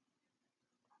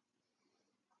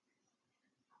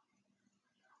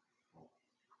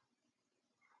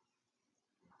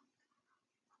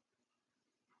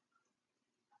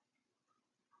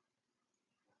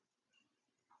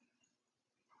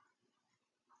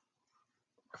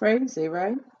 Crazy,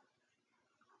 right?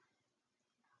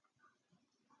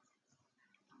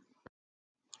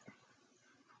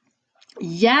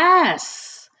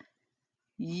 Yes.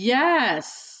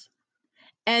 Yes.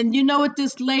 And you know what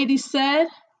this lady said?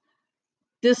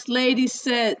 This lady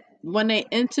said when they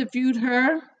interviewed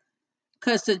her,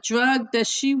 because the drug that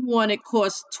she wanted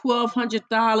cost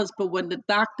 $1,200, but when the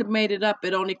doctor made it up,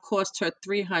 it only cost her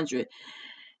 300.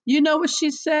 You know what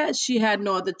she said? She had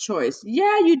no other choice.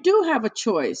 Yeah, you do have a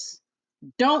choice.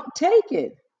 Don't take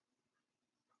it.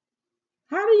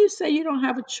 How do you say you don't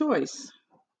have a choice?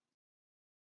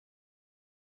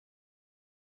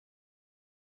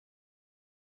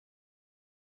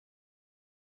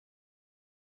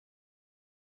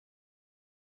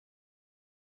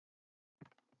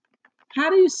 How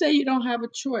do you say you don't have a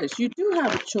choice? You do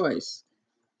have a choice.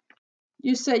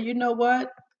 You say, you know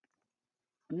what?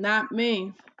 Not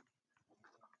me.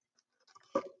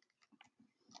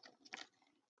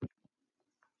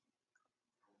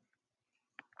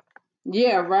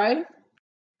 Yeah, right?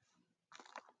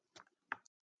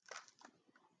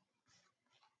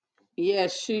 Yeah,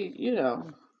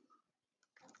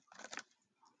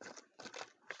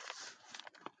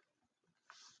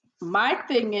 my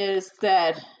thing is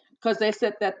that because they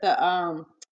said that the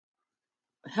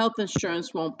health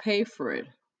insurance won't pay for it.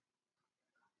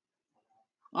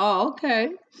 Oh, okay.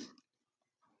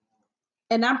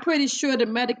 And I'm pretty sure the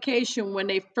medication, when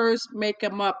they first make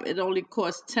them up, it only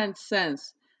costs 10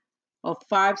 cents or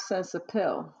 5 cents a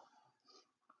pill.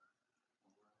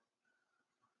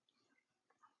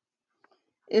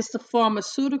 It's the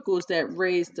pharmaceuticals that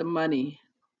raise the money.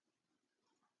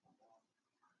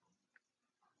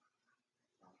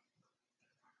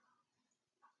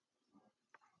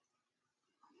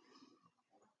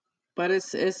 But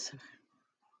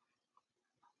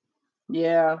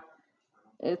yeah,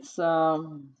 it's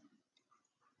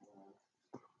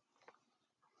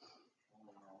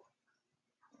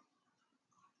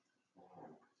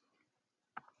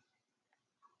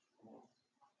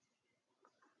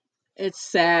it's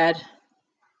sad.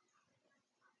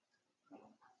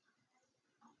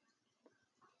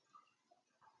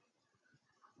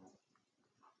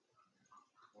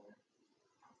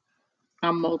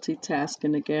 I'm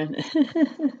multitasking again.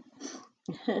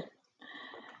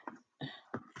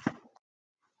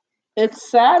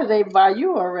 It's Saturday by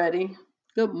you already.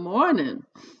 Good morning.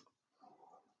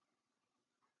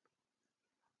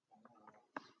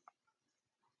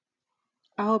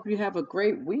 I hope you have a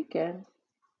great weekend.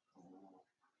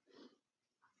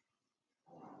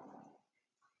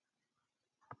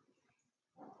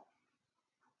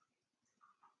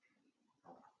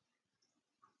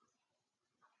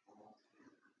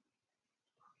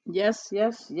 Yes,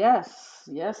 yes, yes.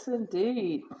 Yes,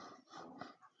 indeed.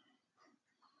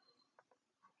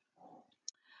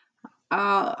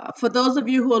 For those of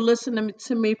you who are listening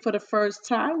to me for the first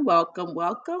time, welcome,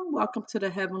 welcome, welcome to the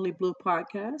Heavenly Blue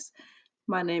Podcast.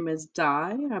 My name is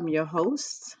Di. I'm your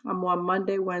host. I'm on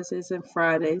Monday, Wednesdays, and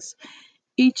Fridays,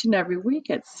 each and every week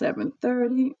at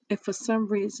 7:30. If for some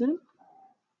reason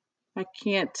I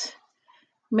can't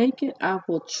make it, I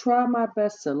will try my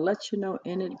best to let you know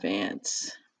in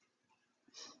advance.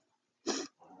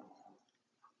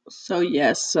 So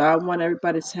yes, so I want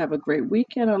everybody to have a great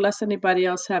weekend. Unless anybody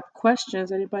else have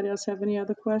questions. Anybody else have any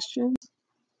other questions?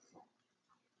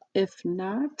 If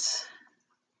not,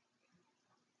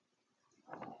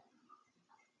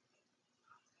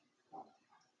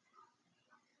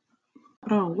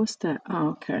 oh, what's that? Oh,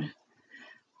 okay.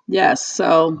 Yes,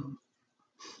 so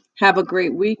have a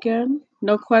great weekend.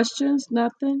 No questions,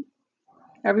 nothing.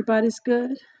 Everybody's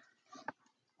good.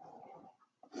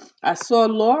 I saw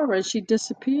Laura, she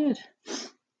disappeared.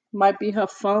 Might be her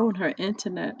phone, her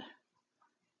internet.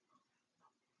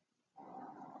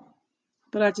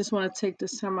 But I just want to take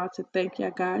this time out to thank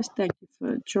you guys. Thank you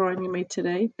for joining me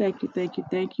today. Thank you, thank you,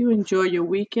 thank you. Enjoy your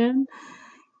weekend.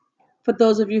 For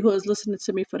those of you who is listening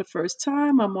to me for the first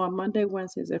time, I'm on Monday,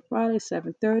 Wednesdays, and Fridays,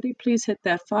 7:30. Please hit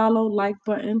that follow, like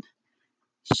button,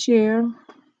 share.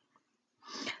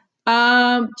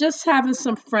 Just having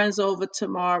some friends over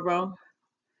tomorrow.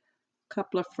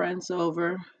 Couple of friends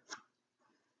over.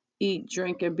 Eat,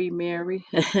 drink, and be merry.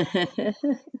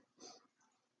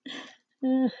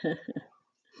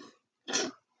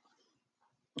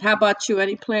 How about you?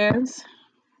 Any plans?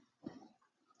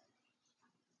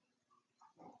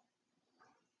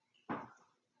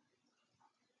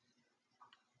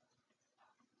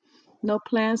 No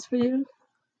plans for you?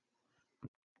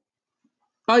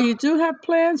 Oh, you do have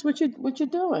plans? What you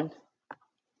doing?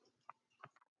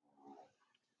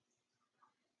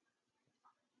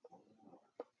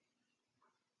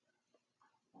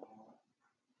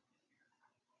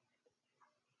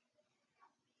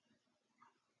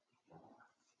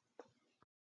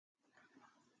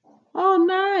 Oh,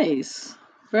 nice.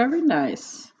 Very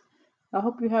nice. I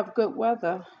hope you have good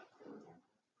weather.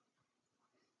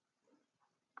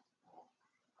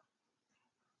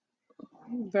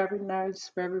 Very nice.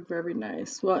 Very, very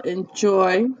nice. Well,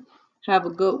 enjoy. Have a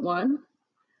good one.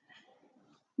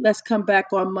 Let's come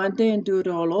back on Monday and do it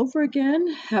all over again.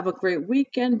 Have a great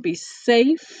weekend. Be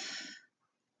safe.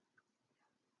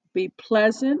 Be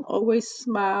pleasant. Always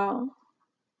smile.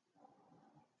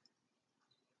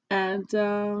 And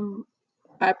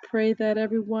I pray that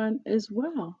everyone is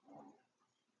well.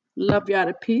 Love y'all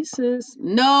to pieces.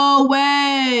 No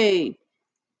way.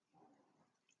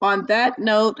 On that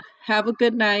note, have a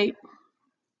good night.